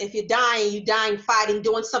dying. If you're dying fighting,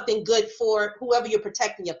 doing something good for whoever you're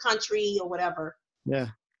protecting, your country or whatever. Yeah.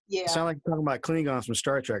 Yeah. Sound like you're talking about Klingons from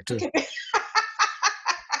Star Trek too.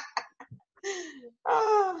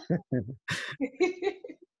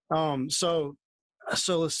 Oh. So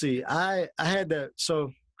let's see. I had that.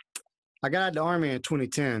 So I got out of the Army in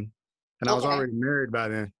 2010, and I was already married by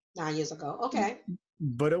then. 9 years ago. Okay.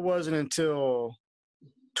 But it wasn't until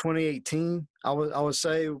 2018, I would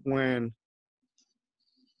say, when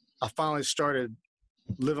I finally started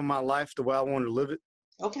living my life the way I wanted to live it.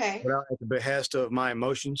 Okay. Without at the behest of my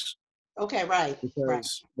emotions. Okay, right.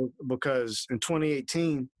 Because in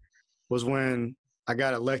 2018 was when I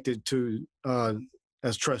got elected to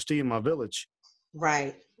as trustee in my village.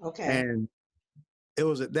 Right. Okay. And it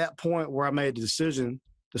was at that point where I made the decision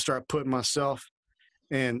to start putting myself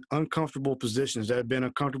in uncomfortable positions that have been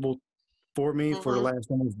uncomfortable for me for the last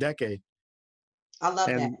almost decade. I love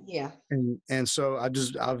that. Yeah. And so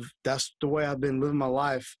that's the way I've been living my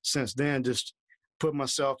life since then. Just put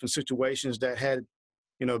myself in situations that had,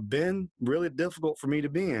 been really difficult for me to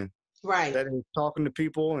be in. Right. That is, talking to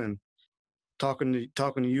people and talking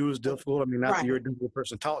to you is difficult. I mean, not that you're a difficult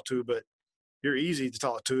person to talk to, but you're easy to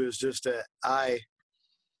talk to. It's just that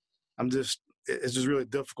it's just really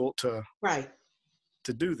difficult to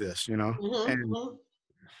do this, and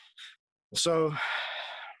so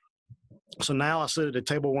now I sit at the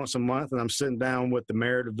table once a month, and I'm sitting down with the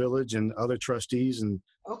mayor of the village and other trustees and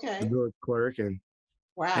the village clerk, and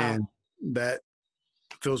that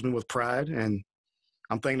fills me with pride. And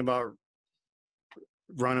I'm thinking about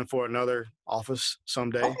running for another office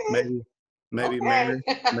someday, maybe mayor,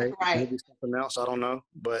 maybe something else. I don't know,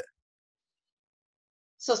 but.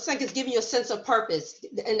 So think it's giving you a sense of purpose,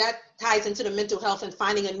 and that ties into the mental health and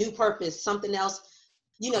finding a new purpose, something else,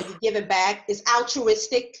 you're giving back. It's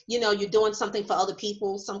altruistic, you're doing something for other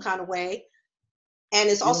people some kind of way. And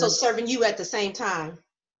it's also serving you at the same time.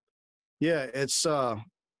 Yeah, it's, I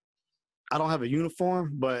don't have a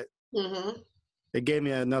uniform, but it gave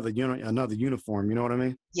me another uniform, you know what I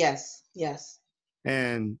mean? Yes, yes.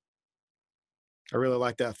 And I really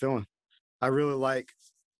like that feeling. I really like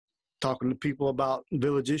talking to people about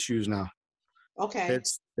village issues now. Okay.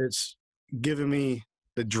 It's giving me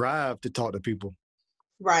the drive to talk to people.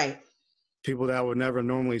 Right. People that I would never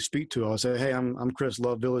normally speak to. I'll say, hey, I'm Chris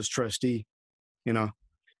Love, village trustee, and I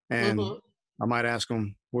might ask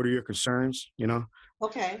them, what are your concerns?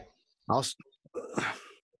 Okay.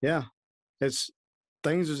 It's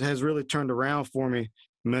things has really turned around for me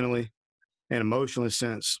mentally and emotionally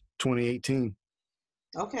since 2018.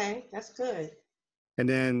 Okay, that's good. And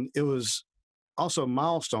then it was also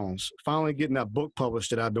milestones, finally getting that book published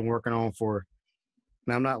that I've been working on for,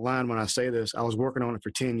 and I'm not lying when I say this, I was working on it for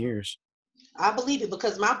 10 years. I believe it,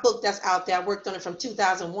 because my book that's out there, I worked on it from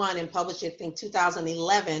 2001 and published it in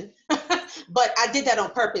 2011. But I did that on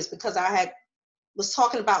purpose because I was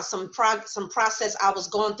talking about some process I was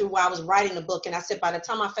going through while I was writing the book. And I said, by the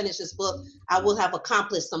time I finish this book, I will have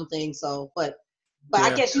accomplished some things. So, but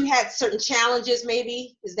I guess you had certain challenges,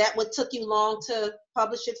 maybe. Is that what took you long to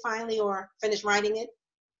publish it finally or finish writing it?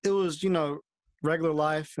 It was, regular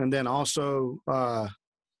life. And then also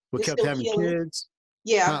we kept having kids.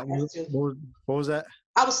 Yeah. What was that?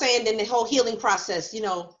 I was saying then the whole healing process,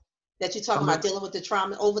 that you're talking about, dealing with the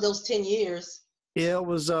trauma over those 10 years. Yeah, it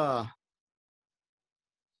was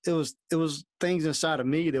things inside of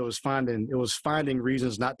me that was finding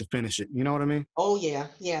reasons not to finish it. You know what I mean? Oh yeah.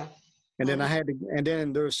 Yeah. And then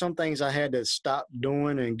then there were some things I had to stop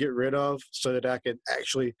doing and get rid of so that I could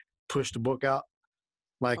actually push the book out.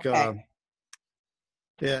 Like, yeah,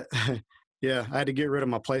 I had to get rid of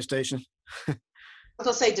my PlayStation. I was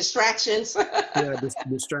gonna say distractions. Yeah,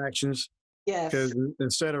 distractions. Yes. Because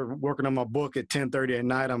instead of working on my book at 10:30 at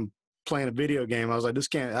night, I'm playing a video game. I was like,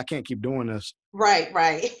 I can't keep doing this. Right.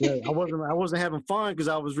 Yeah, I wasn't having fun because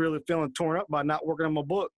I was really feeling torn up by not working on my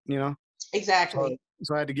book. Exactly.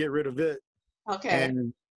 So I had to get rid of it. Okay.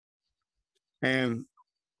 And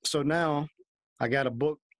so now I got a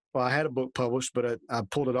book. Well, I had a book published, but I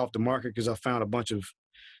pulled it off the market because I found a bunch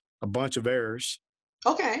of errors.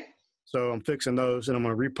 Okay. So I'm fixing those, and I'm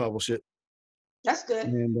going to republish it. That's good.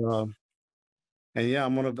 And yeah,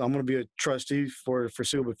 I'm gonna be a trustee for the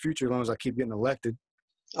foreseeable future as long as I keep getting elected.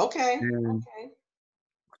 Okay. And Okay.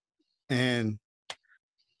 and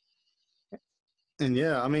and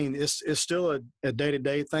yeah, I mean it's still a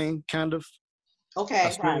day-to-day thing, kind of. I Okay.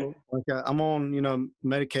 Right. still I'm on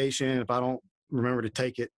medication. If I don't remember to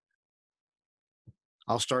take it,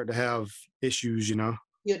 I'll start to have issues. You're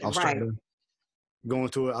I'll start right. to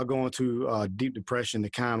I'll go into deep depression, the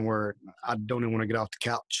kind where I don't even want to get off the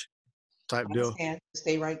couch, type I deal. understand.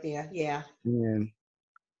 Stay right there. Yeah. And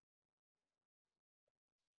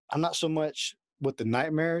I'm not so much with the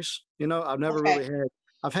nightmares. Okay.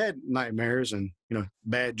 I've had nightmares and,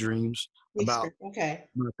 bad dreams about Okay.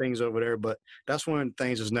 things over there, but that's one of the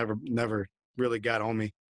things that's never really got on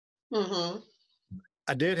me. Mm-hmm.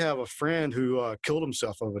 I did have a friend who killed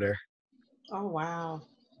himself over there, Oh, wow.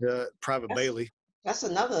 Private That's Bailey. that's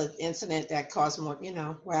another incident that caused more,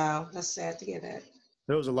 wow, that's sad to hear that.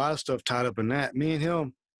 There was a lot of stuff tied up in that. Me and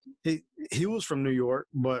him, he was from New York,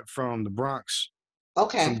 but from the Bronx, from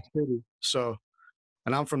Okay. the city. So,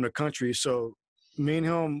 and I'm from the country. So me and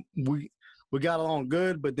him, we got along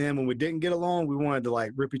good, but then when we didn't get along, we wanted to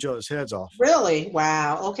like rip each other's heads off. Really?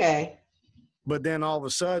 Wow. Okay. But then all of a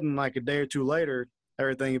sudden, like a day or two later,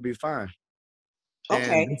 everything would be fine. And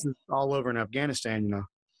Okay. this is all over in Afghanistan.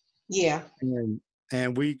 Yeah.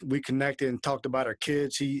 And we connected and talked about our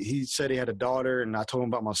kids. He said he had a daughter, and I told him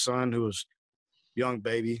about my son, who was a young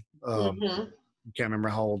baby. Mm-hmm. Can't remember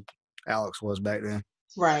how old Alex was back then,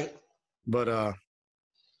 Right. but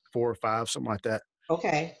 4 or 5, something like that.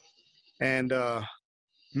 Okay. And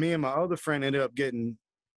me and my other friend ended up getting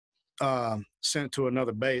sent to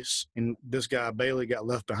another base, and this guy Bailey got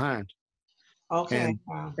left behind. Okay. And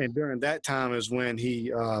Wow. during that time is when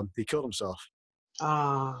he killed himself.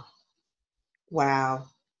 Ah. Wow.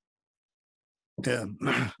 Yeah.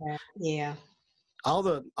 Yeah. all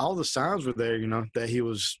the signs were there, that he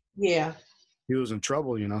was Yeah. in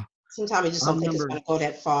trouble. Sometimes you just I don't think it's remember going to go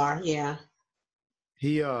that far. Yeah.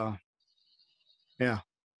 he yeah,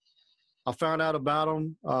 I found out about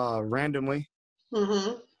him randomly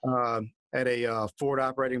Mm-hmm. at a forward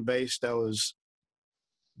operating base that was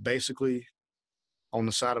basically on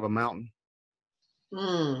the side of a mountain.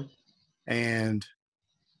 Mm. And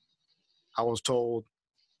I was told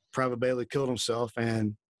Private Bailey killed himself,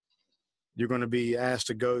 and you're going to be asked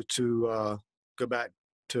to go back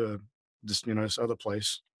to this other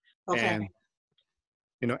place Okay.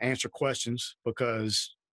 and answer questions,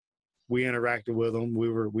 because we interacted with them.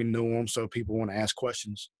 We knew them, so people want to ask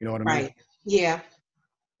questions. You know what I mean? Right. Yeah.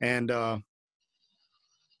 And I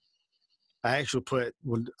actually put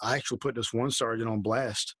this one sergeant on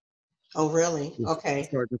blast. Oh, really? This Okay.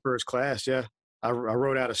 sergeant first class. Yeah, I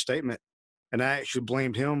wrote out a statement, and I actually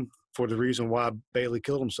blamed him for the reason why Bailey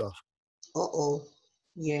killed himself. Uh-oh.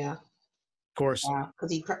 Yeah. Of course, Wow.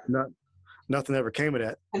 nothing ever came of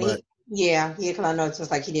that. And But yeah, because I know it's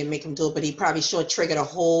just like he didn't make him do it, but he probably sure triggered a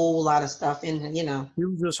whole lot of stuff in. he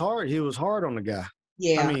was just hard. He was hard on the guy. I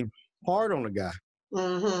Yeah. mean, hard on the guy.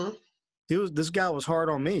 Mm-hmm. This guy was hard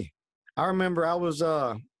on me. I remember I was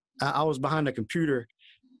behind the computer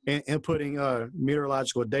and inputting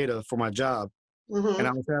meteorological data for my job, and I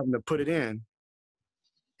Mm-hmm. was having to put it in.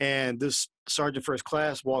 And this sergeant first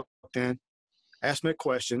class walked in, asked me a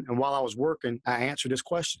question, and while I was working, I answered his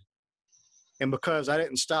question. And because I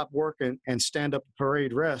didn't stop working and stand up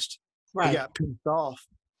parade rest, he Right. got pissed off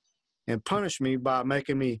and punished me by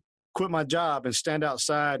making me quit my job and stand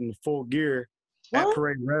outside in full gear at What?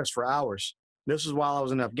 parade rest for hours. This is while I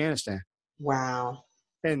was in Afghanistan. Wow.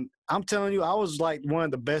 And I'm telling you, I was like one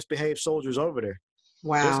of the best behaved soldiers over there. This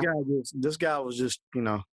Wow. guy was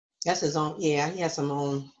just, That's his own. Yeah, he has some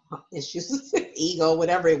own issues, ego,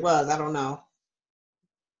 whatever it was. I don't know.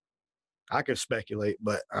 I could speculate,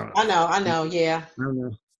 but I don't know. I know. I know. Yeah. I don't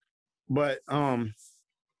know. But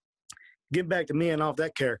getting back to me and off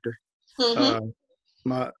that character, Mm-hmm. uh,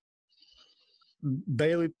 my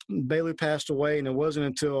Bailey passed away, and it wasn't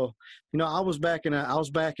until I was back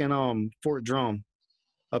in Fort Drum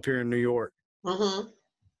up here in New York. Mm-hmm.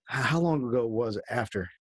 How long ago was it? After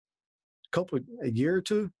a year or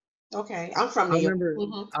two. Okay. I'm from I New York. remember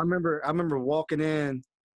Mm-hmm. I remember walking in,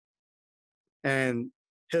 and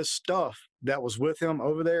his stuff that was with him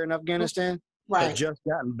over there in Afghanistan had Right. just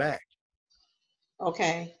gotten back.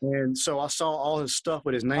 Okay. And so I saw all his stuff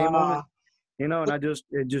with his name on it, Uh, and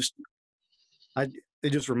I it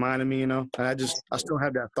just reminded me, and I still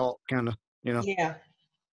have that thought kind of, Yeah.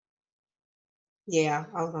 Yeah.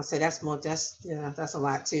 I was gonna say that's a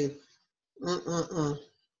lot too. Mm-mm-mm.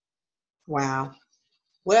 Wow.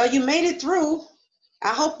 Well, you made it through. I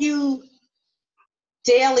hope you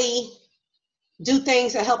daily do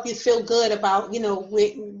things that help you feel good about,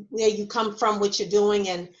 where you come from, what you're doing,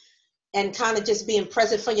 and kind of just being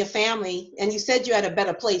present for your family. And you said you're at a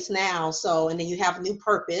better place now, and then you have a new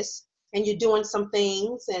purpose, and you're doing some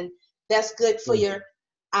things, and that's good for your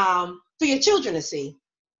children to see.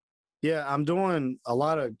 Yeah, I'm doing a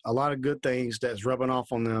lot of good things that's rubbing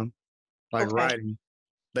off on them, like Okay. writing.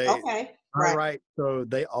 Okay. I Right. write, so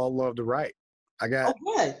they all love to write. I got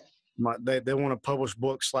good. they want to publish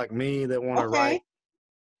books like me. They want to Okay.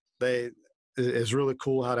 write. It's really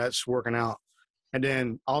cool how that's working out. And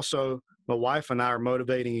then also, my wife and I are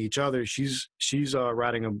motivating each other. She's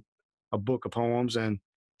writing a book of poems, and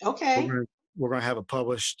Okay. we're gonna have it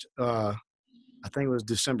published. I think it was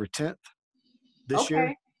December 10th this year.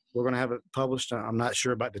 Okay. We're gonna have it published. I'm not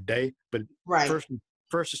sure about the day, but Right. first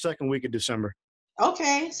or second week of December.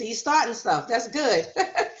 Okay, so you're starting stuff. That's good.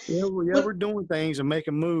 We're doing things and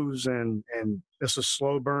making moves, and it's a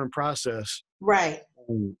slow burn process. Right.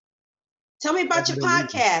 And Tell me about your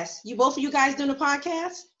podcast. Both of you guys doing a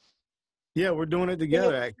podcast? Yeah, we're doing it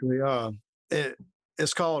together, actually.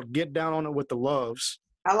 It's called Get Down on It with the Loves.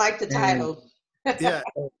 I like the title. Yeah.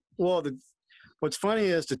 Well, what's funny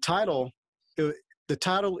is the title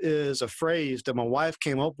is a phrase that my wife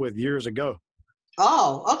came up with years ago.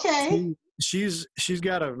 Oh, okay. She's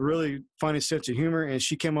got a really funny sense of humor, and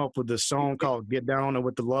she came up with this song called Get Down on It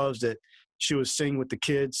with the Loves that she would sing with the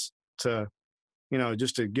kids to,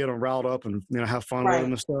 just to get them riled up and, have fun with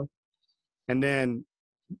them and stuff. And then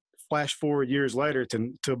flash forward years later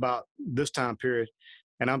to about this time period,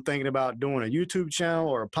 and I'm thinking about doing a YouTube channel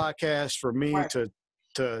or a podcast for me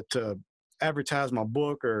to advertise my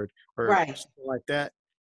book or something like that.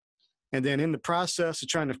 And then in the process of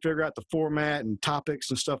trying to figure out the format and topics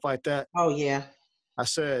and stuff like that, oh yeah, I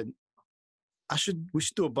said we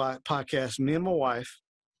should do a podcast, me and my wife.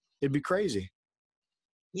 It'd be crazy.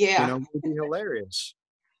 Yeah. It'd be hilarious.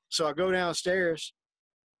 So I go downstairs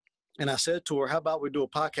and I said to her, how about we do a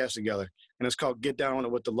podcast together? And it's called Get Down on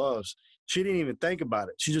It with the Loves. She didn't even think about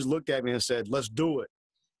it. She just looked at me and said, let's do it.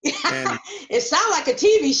 And it sounds like a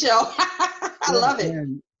TV show. I love it.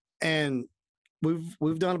 And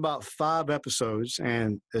we've done about 5 episodes,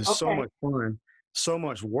 and it's so much fun, so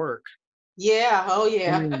much work. Yeah. Oh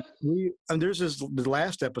yeah. And there's the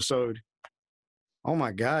last episode. Oh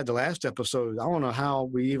my God, the last episode. I don't know how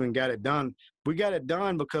we even got it done. We got it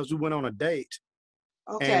done because we went on a date.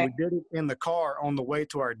 Okay. And we did it in the car on the way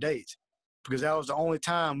to our date, because that was the only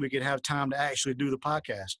time we could have time to actually do the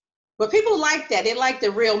podcast. But people like that. They like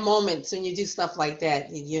the real moments when you do stuff like that.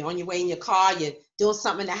 You're on your way in your car, you're doing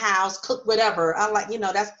something in the house, cook whatever. I like,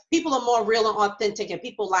 that's people are more real and authentic, and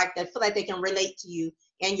people like that, feel like they can relate to you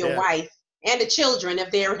and your wife and the children if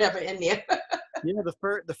they're ever in there. Yeah,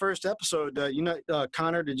 the first episode,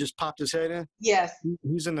 Connor that just popped his head in? Yes.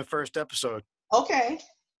 He's in the first episode. Okay.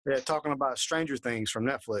 Yeah, talking about Stranger Things from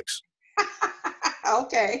Netflix.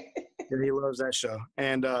 Okay. Yeah, he loves that show.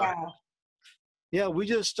 And wow. Yeah, we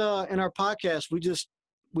just in our podcast,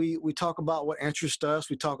 we talk about what interests us.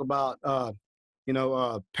 We talk about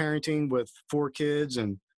parenting with 4 kids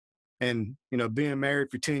and being married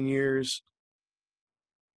for 10 years.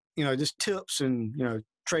 Just tips and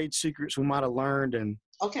trade secrets we might have learned and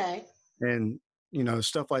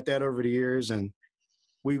stuff like that over the years. And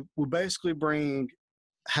we basically bring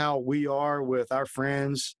how we are with our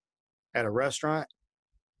friends at a restaurant.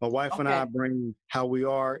 My wife and I bring how we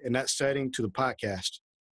are in that setting to the podcast.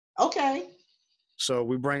 Okay. So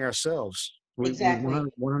we bring ourselves. Exactly.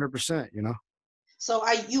 100%, So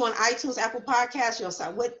are you on iTunes, Apple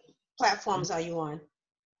Podcasts? What platforms are you on?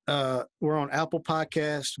 We're on Apple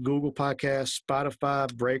Podcasts, Google Podcasts,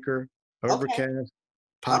 Spotify, Breaker, Overcast,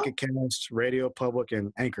 Pocket Casts, Radio Public,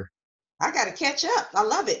 and Anchor. I got to catch up. I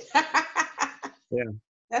love it. Yeah.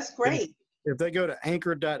 That's great. If they go to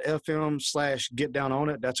anchor.fm/get down on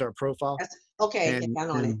it, that's our profile. Get down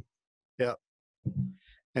on it. Yeah.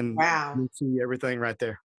 And wow. you see everything right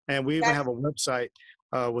there. And we even have a website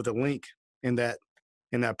with a link in that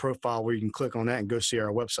profile where you can click on that and go see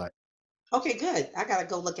our website. Okay, good. I got to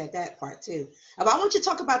go look at that part too. But I want you to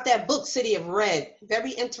talk about that book, City of Red.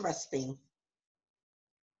 Very interesting.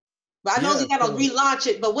 But I know you got to relaunch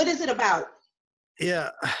it, but what is it about?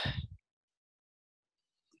 Yeah.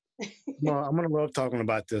 Well, I'm going to love talking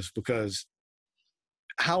about this because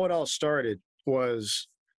how it all started was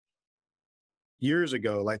years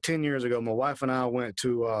ago, like 10 years ago. My wife and I went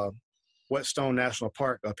to Whetstone National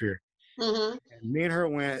Park up here. Mm-hmm. And me and her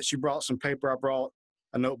went. She brought some paper. I brought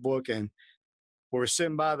a notebook, and we were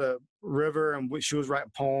sitting by the river, and she was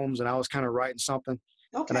writing poems, and I was kind of writing something.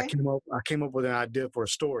 And I Okay. came up with an idea for a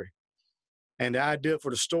story. And the idea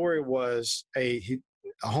for the story was a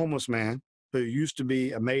homeless man who used to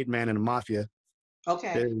be a made man in the mafia.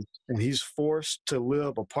 Okay. And he's forced to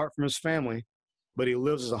live apart from his family, but he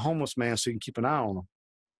lives as a homeless man so he can keep an eye on them.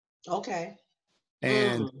 Okay.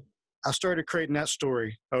 And I started creating that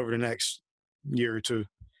story over the next year or two.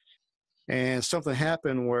 And something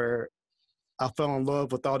happened where I fell in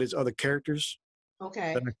love with all these other characters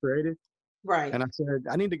Okay. that I created. Right. And I said,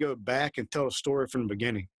 I need to go back and tell a story from the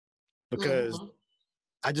beginning because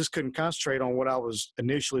I just couldn't concentrate on what I was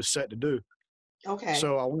initially set to do. Okay.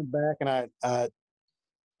 So I went back and I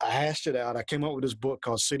hashed it out. I came up with this book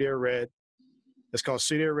called City of Red. It's called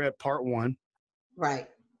City of Red Part 1. Right.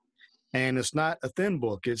 And it's not a thin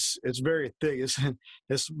book. It's very thick.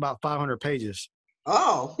 It's about 500 pages.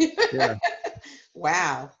 Oh. Yeah.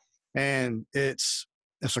 Wow. And it's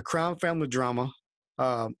a crime family drama.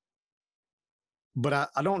 But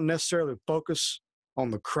I don't necessarily focus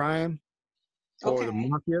on the crime or the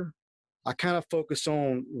mafia. I kind of focus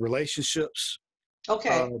on relationships.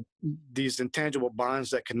 Okay. These intangible bonds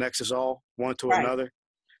that connects us all one to Right. another.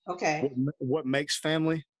 Okay. What makes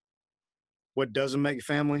family? What doesn't make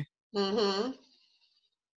family? Mm-hmm.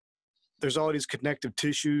 There's all these connective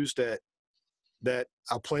tissues that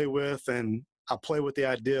I play with, and I play with the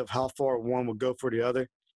idea of how far one would go for the other,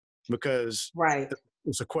 because Right.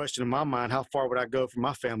 it's a question in my mind: how far would I go for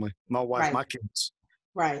my family, my wife, Right. my kids?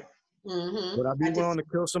 Right. Mm-hmm. Would I be willing to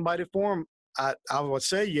kill somebody for them? I would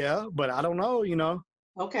say yeah, but I don't know, you know.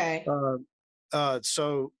 Okay.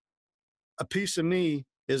 So a piece of me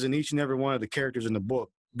is in each and every one of the characters in the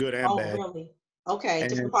book, good and Oh, bad. really? Okay. And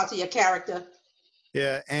Different parts of your character.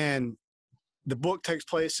 yeah, and the book takes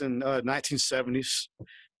place in 1970s.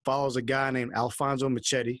 Follows a guy named Alfonso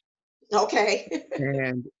Machete, Okay.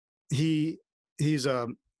 and he he's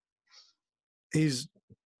he's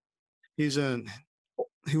he's an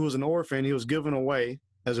he was an orphan. He was given away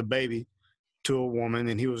as a baby to a woman,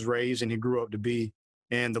 and he was raised and he grew up to be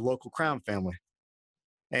in the local crime family.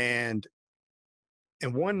 And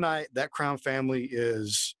one night, that crime family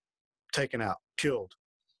is taken out, killed,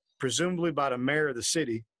 presumably by the mayor of the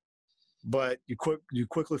city. But you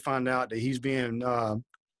quickly find out that he's being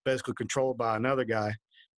basically controlled by another guy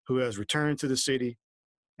who has returned to the city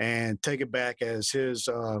and take it back as his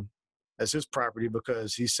property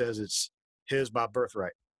because he says it's his by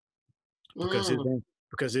birthright because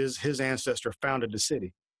his ancestor founded the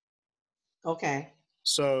city. Okay.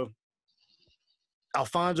 So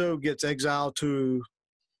Alfonso gets exiled to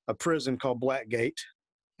a prison called Blackgate,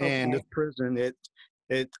 and this prison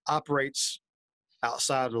it operates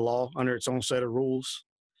outside of the law under its own set of rules.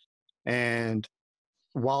 And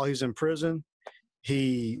while he's in prison,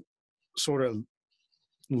 he sort of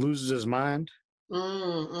loses his mind.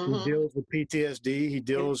 Mm-hmm. He deals with PTSD. He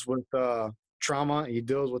deals with trauma. He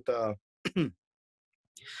deals with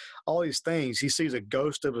all these things. He sees a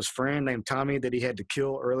ghost of his friend named Tommy that he had to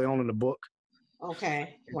kill early on in the book.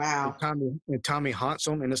 Okay. Wow. And Tommy haunts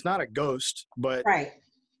him, and it's not a ghost, but Right.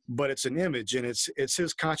 it's an image, and it's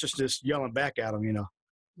his consciousness yelling back at him, you know.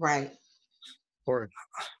 Right. Or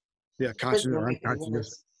yeah, consciousness or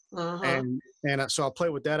unconsciousness. And so I play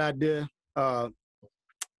with that idea. At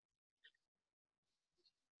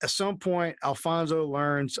some point, Alfonso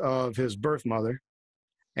learns of his birth mother,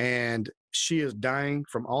 and she is dying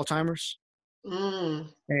from Alzheimer's.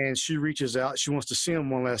 And she reaches out. She wants to see him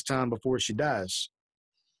one last time before she dies.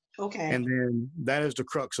 Okay. And then that is the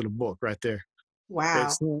crux of the book right there. Wow.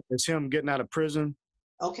 It's him getting out of prison.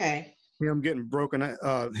 Okay. Him getting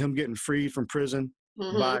him getting freed from prison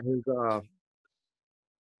by his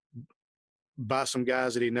by some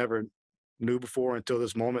guys that he never knew before until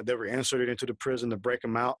this moment. They were inserted into the prison to break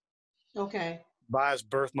him out. Okay. By his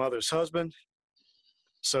birth mother's husband,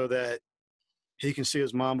 so that he can see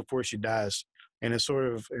his mom before she dies. And it's sort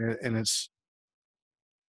of, and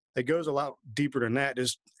it goes a lot deeper than that.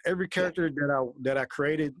 There's every character that I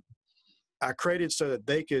created so that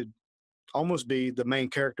they could almost be the main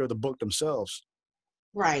character of the book themselves.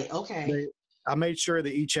 Right. Okay. I made sure they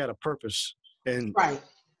each had a purpose. And right.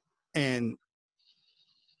 And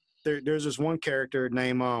there's this one character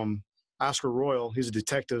named Oscar Royal. He's a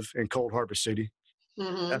detective in Cold Harbor City.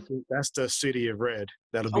 That's the City of Red.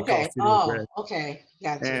 That'll be called City of Red. Okay.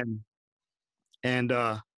 Gotcha. And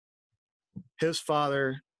his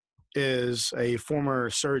father is a former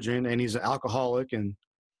surgeon, and he's an alcoholic and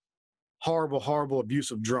horrible,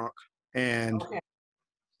 abusive drunk. And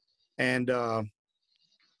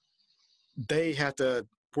they have to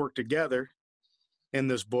work together in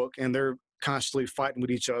this book, and they're constantly fighting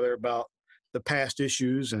with each other about the past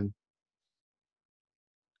issues. And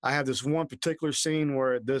I have this one particular scene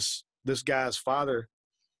where this guy's father,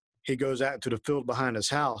 he goes out into the field behind his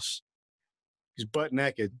house. He's butt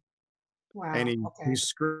naked, and Wow. Okay. he's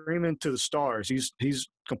screaming to the stars. He's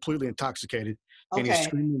completely intoxicated, and he's Okay.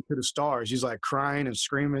 screaming to the stars. He's like crying and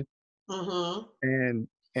screaming. Mm-hmm.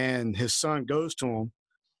 And his son goes to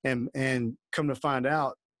him, and come to find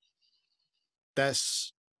out, that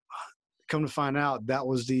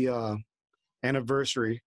was the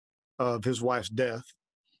anniversary of his wife's death,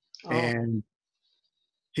 Oh. and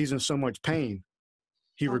he's in so much pain.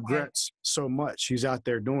 He Okay. regrets so much. He's out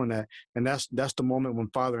there doing that, and that's the moment when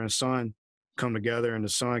father and son come together, and the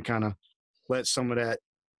son kind of lets some of that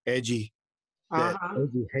edgy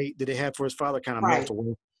hate that he had for his father kind of melt Right.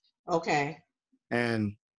 away. Okay.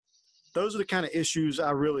 And those are the kind of issues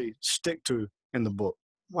I really stick to in the book.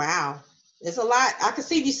 Wow. It's a lot. I can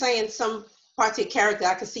see you saying some parts of your character.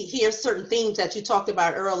 I can hear certain themes that you talked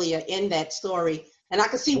about earlier in that story. And I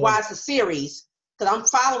can see why it's a series, because I'm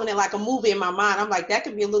following it like a movie in my mind. I'm like, that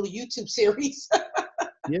could be a little YouTube series.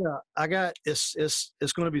 Yeah, I got it's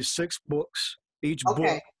going to be 6 books. Each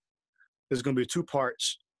book is going to be 2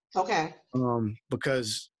 parts. Okay.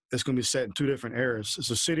 Because it's going to be set in 2 different eras. It's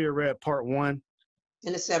a City of Red Part 1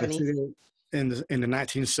 in the 70s, in the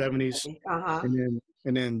 1970s,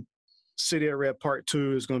 and then City of Red Part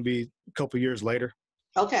 2 is going to be a couple years later.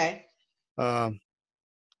 Okay. And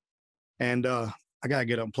I gotta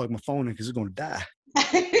get up and plug my phone in because it's going to die.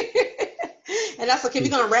 And that's okay. We're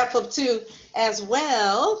going to wrap up too as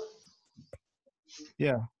well.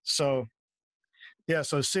 Yeah. So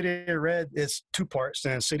City of Red, it's 2 parts,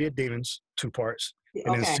 and City of Demons, 2 parts,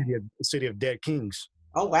 and then City of Dead Kings.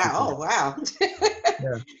 Oh wow! Oh wow!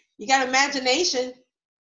 Yeah. You got imagination.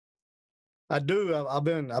 I do. I've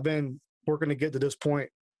been working to get to this point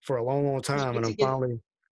for a long time, and I'm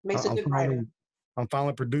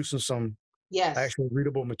finally producing some actual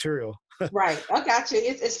readable material. Right. I got you.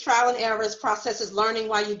 It's trial and error, it's processes, learning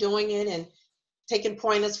while you're doing it, and taking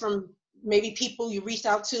pointers from maybe people you reached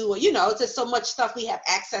out to, or it's just so much stuff we have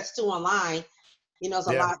access to online. There's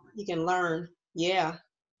a lot you can learn. Yeah.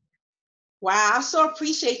 Wow. I so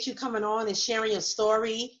appreciate you coming on and sharing your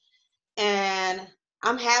story. And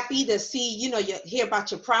I'm happy to see, you hear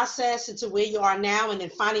about your process and to where you are now, and then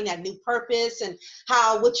finding that new purpose, and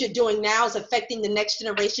how what you're doing now is affecting the next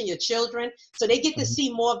generation, your children. So they get to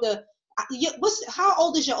see more of the, how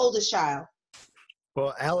old is your oldest child?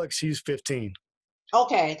 Well, Alex, he's 15.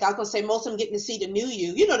 Okay. I was going to say, most of them getting to see the new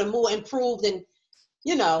you, the more improved and,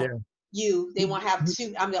 they won't have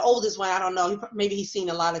to, I'm the oldest one. I don't know. Maybe he's seen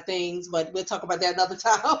a lot of things, but we'll talk about that another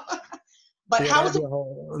time. But how was it?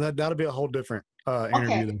 That'll be a whole different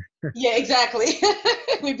interview. Okay. Yeah, exactly.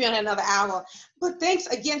 We've been another hour. But thanks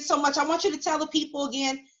again so much. I want you to tell the people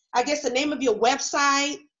again, I guess, the name of your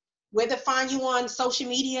website, where to find you on social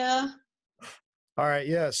media. All right.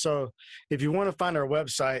 Yeah. So if you want to find our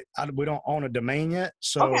website, we don't own a domain yet.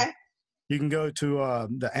 So you can go to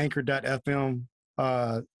the anchor.fm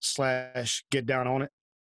 / get down on it.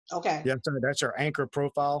 Okay. Yeah, that's our Anchor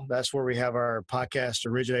profile. That's where we have our podcast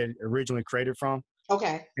originally created from.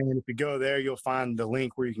 Okay. And if you go there, you'll find the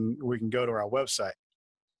link where you can go to our website.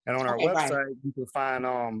 And on our website, you can find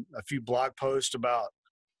a few blog posts about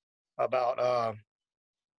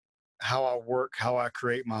how I work, how I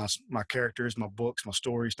create my characters, my books, my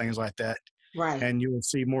stories, things like that. Right. And you will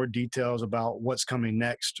see more details about what's coming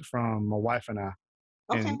next from my wife and I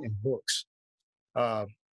in books.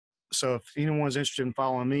 So if anyone's interested in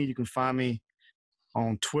following me, you can find me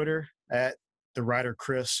on Twitter at the writer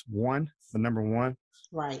Chris 1, the number 1.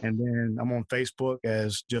 Right. And then I'm on Facebook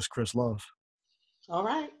as just Chris Love. All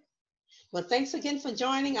right. Well, thanks again for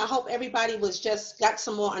joining. I hope everybody got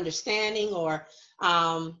some more understanding, or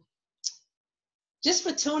just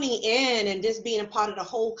for tuning in and just being a part of the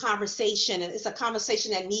whole conversation. And it's a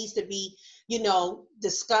conversation that needs to be,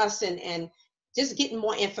 discussed, and just getting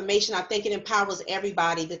more information. I think it empowers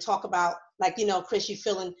everybody to talk about, like, Chris, you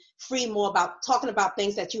feeling free more about talking about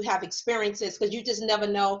things that you have experiences, because you just never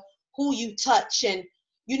know who you touch, and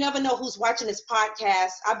you never know who's watching this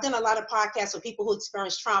podcast. I've done a lot of podcasts with people who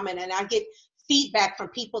experience trauma, and I get feedback from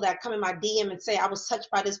people that come in my DM and say, I was touched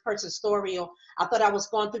by this person's story, or I thought I was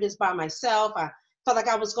going through this by myself. I felt like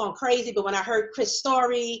I was going crazy, but when I heard Chris'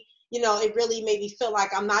 story, it really made me feel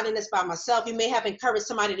like I'm not in this by myself. You may have encouraged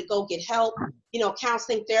somebody to go get help,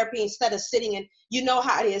 counseling, therapy, instead of sitting and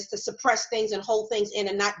how it is to suppress things and hold things in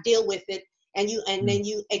and not deal with it. And then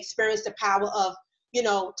you experience the power of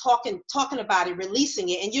talking about it, releasing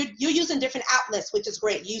it, and you're using different outlets, which is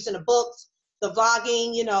great. You're using the books, the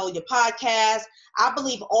vlogging, your podcast. I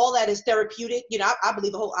believe all that is therapeutic. I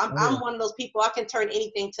believe I'm one of those people. I can turn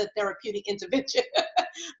anything to therapeutic intervention,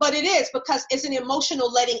 but it is because it's an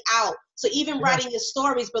emotional letting out. So even writing your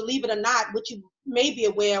stories, believe it or not, which you may be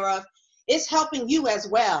aware of, it's helping you as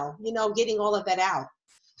well. Getting all of that out.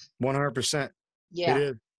 100%. Yeah. It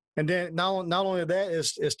is. And then not only that,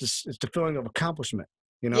 it's the feeling of accomplishment.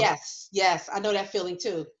 Yes. I know that feeling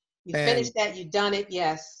too. You finished that. You done it.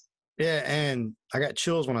 Yes. Yeah, and I got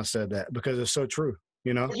chills when I said that because it's so true.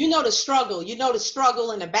 The struggle. The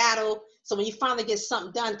struggle and the battle. So when you finally get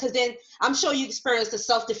something done, because then I'm sure you experience the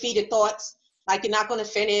self-defeated thoughts, like you're not going to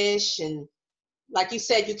finish, and like you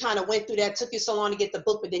said, you kind of went through that. It took you so long to get the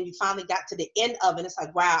book, but then you finally got to the end of it. It's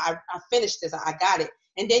like, wow, I finished this. I got it.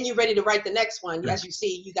 And then you're ready to write the next one. As you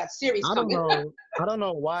see, you got series coming. I don't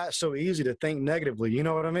know why it's so easy to think negatively. You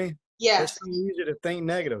know what I mean? Yes. It's so easy to think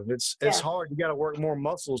negative. It's hard. You got to work more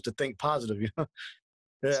muscles to think positive.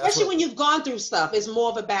 Especially when you've gone through stuff. It's more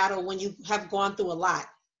of a battle when you have gone through a lot.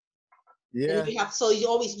 Yeah. You're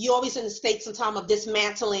always in the state sometimes of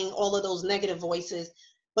dismantling all of those negative voices.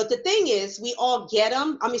 But the thing is, we all get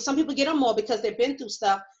them. I mean, some people get them more because they've been through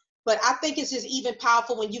stuff. But I think it's just even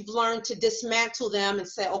powerful when you've learned to dismantle them and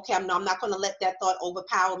say, okay, I'm not going to let that thought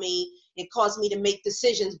overpower me and cause me to make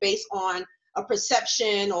decisions based on a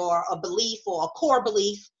perception or a belief or a core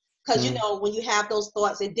belief. Because, when you have those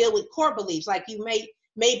thoughts and deal with core beliefs, like you may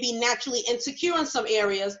be naturally insecure in some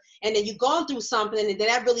areas, and then you've gone through something, and then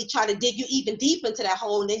that really try to dig you even deep into that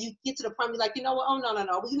hole. And then you get to the point where you're like, you know what? Oh,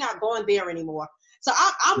 no, we're not going there anymore. So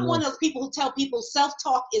I'm one of those people who tell people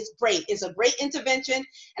self-talk is great. It's a great intervention.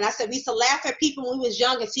 And I said, we used to laugh at people when we was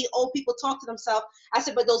young and see old people talk to themselves. I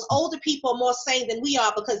said, but those older people are more sane than we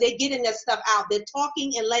are because they're getting that stuff out. They're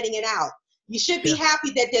talking and letting it out. You should be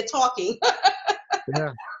happy that they're talking.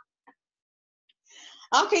 Yeah.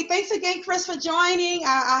 Okay, thanks again, Chris, for joining.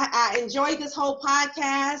 I enjoyed this whole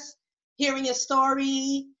podcast, hearing your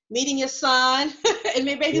story, meeting your son, and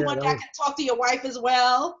maybe one day I can talk to your wife as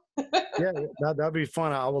well. Yeah, that'd be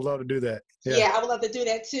fun. I would love to do that. Yeah, I would love to do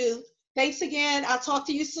that too. Thanks again. I'll talk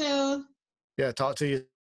to you soon. Yeah, talk to you.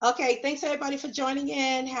 Okay, thanks everybody for joining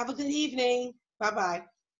in. Have a good evening. Bye-bye.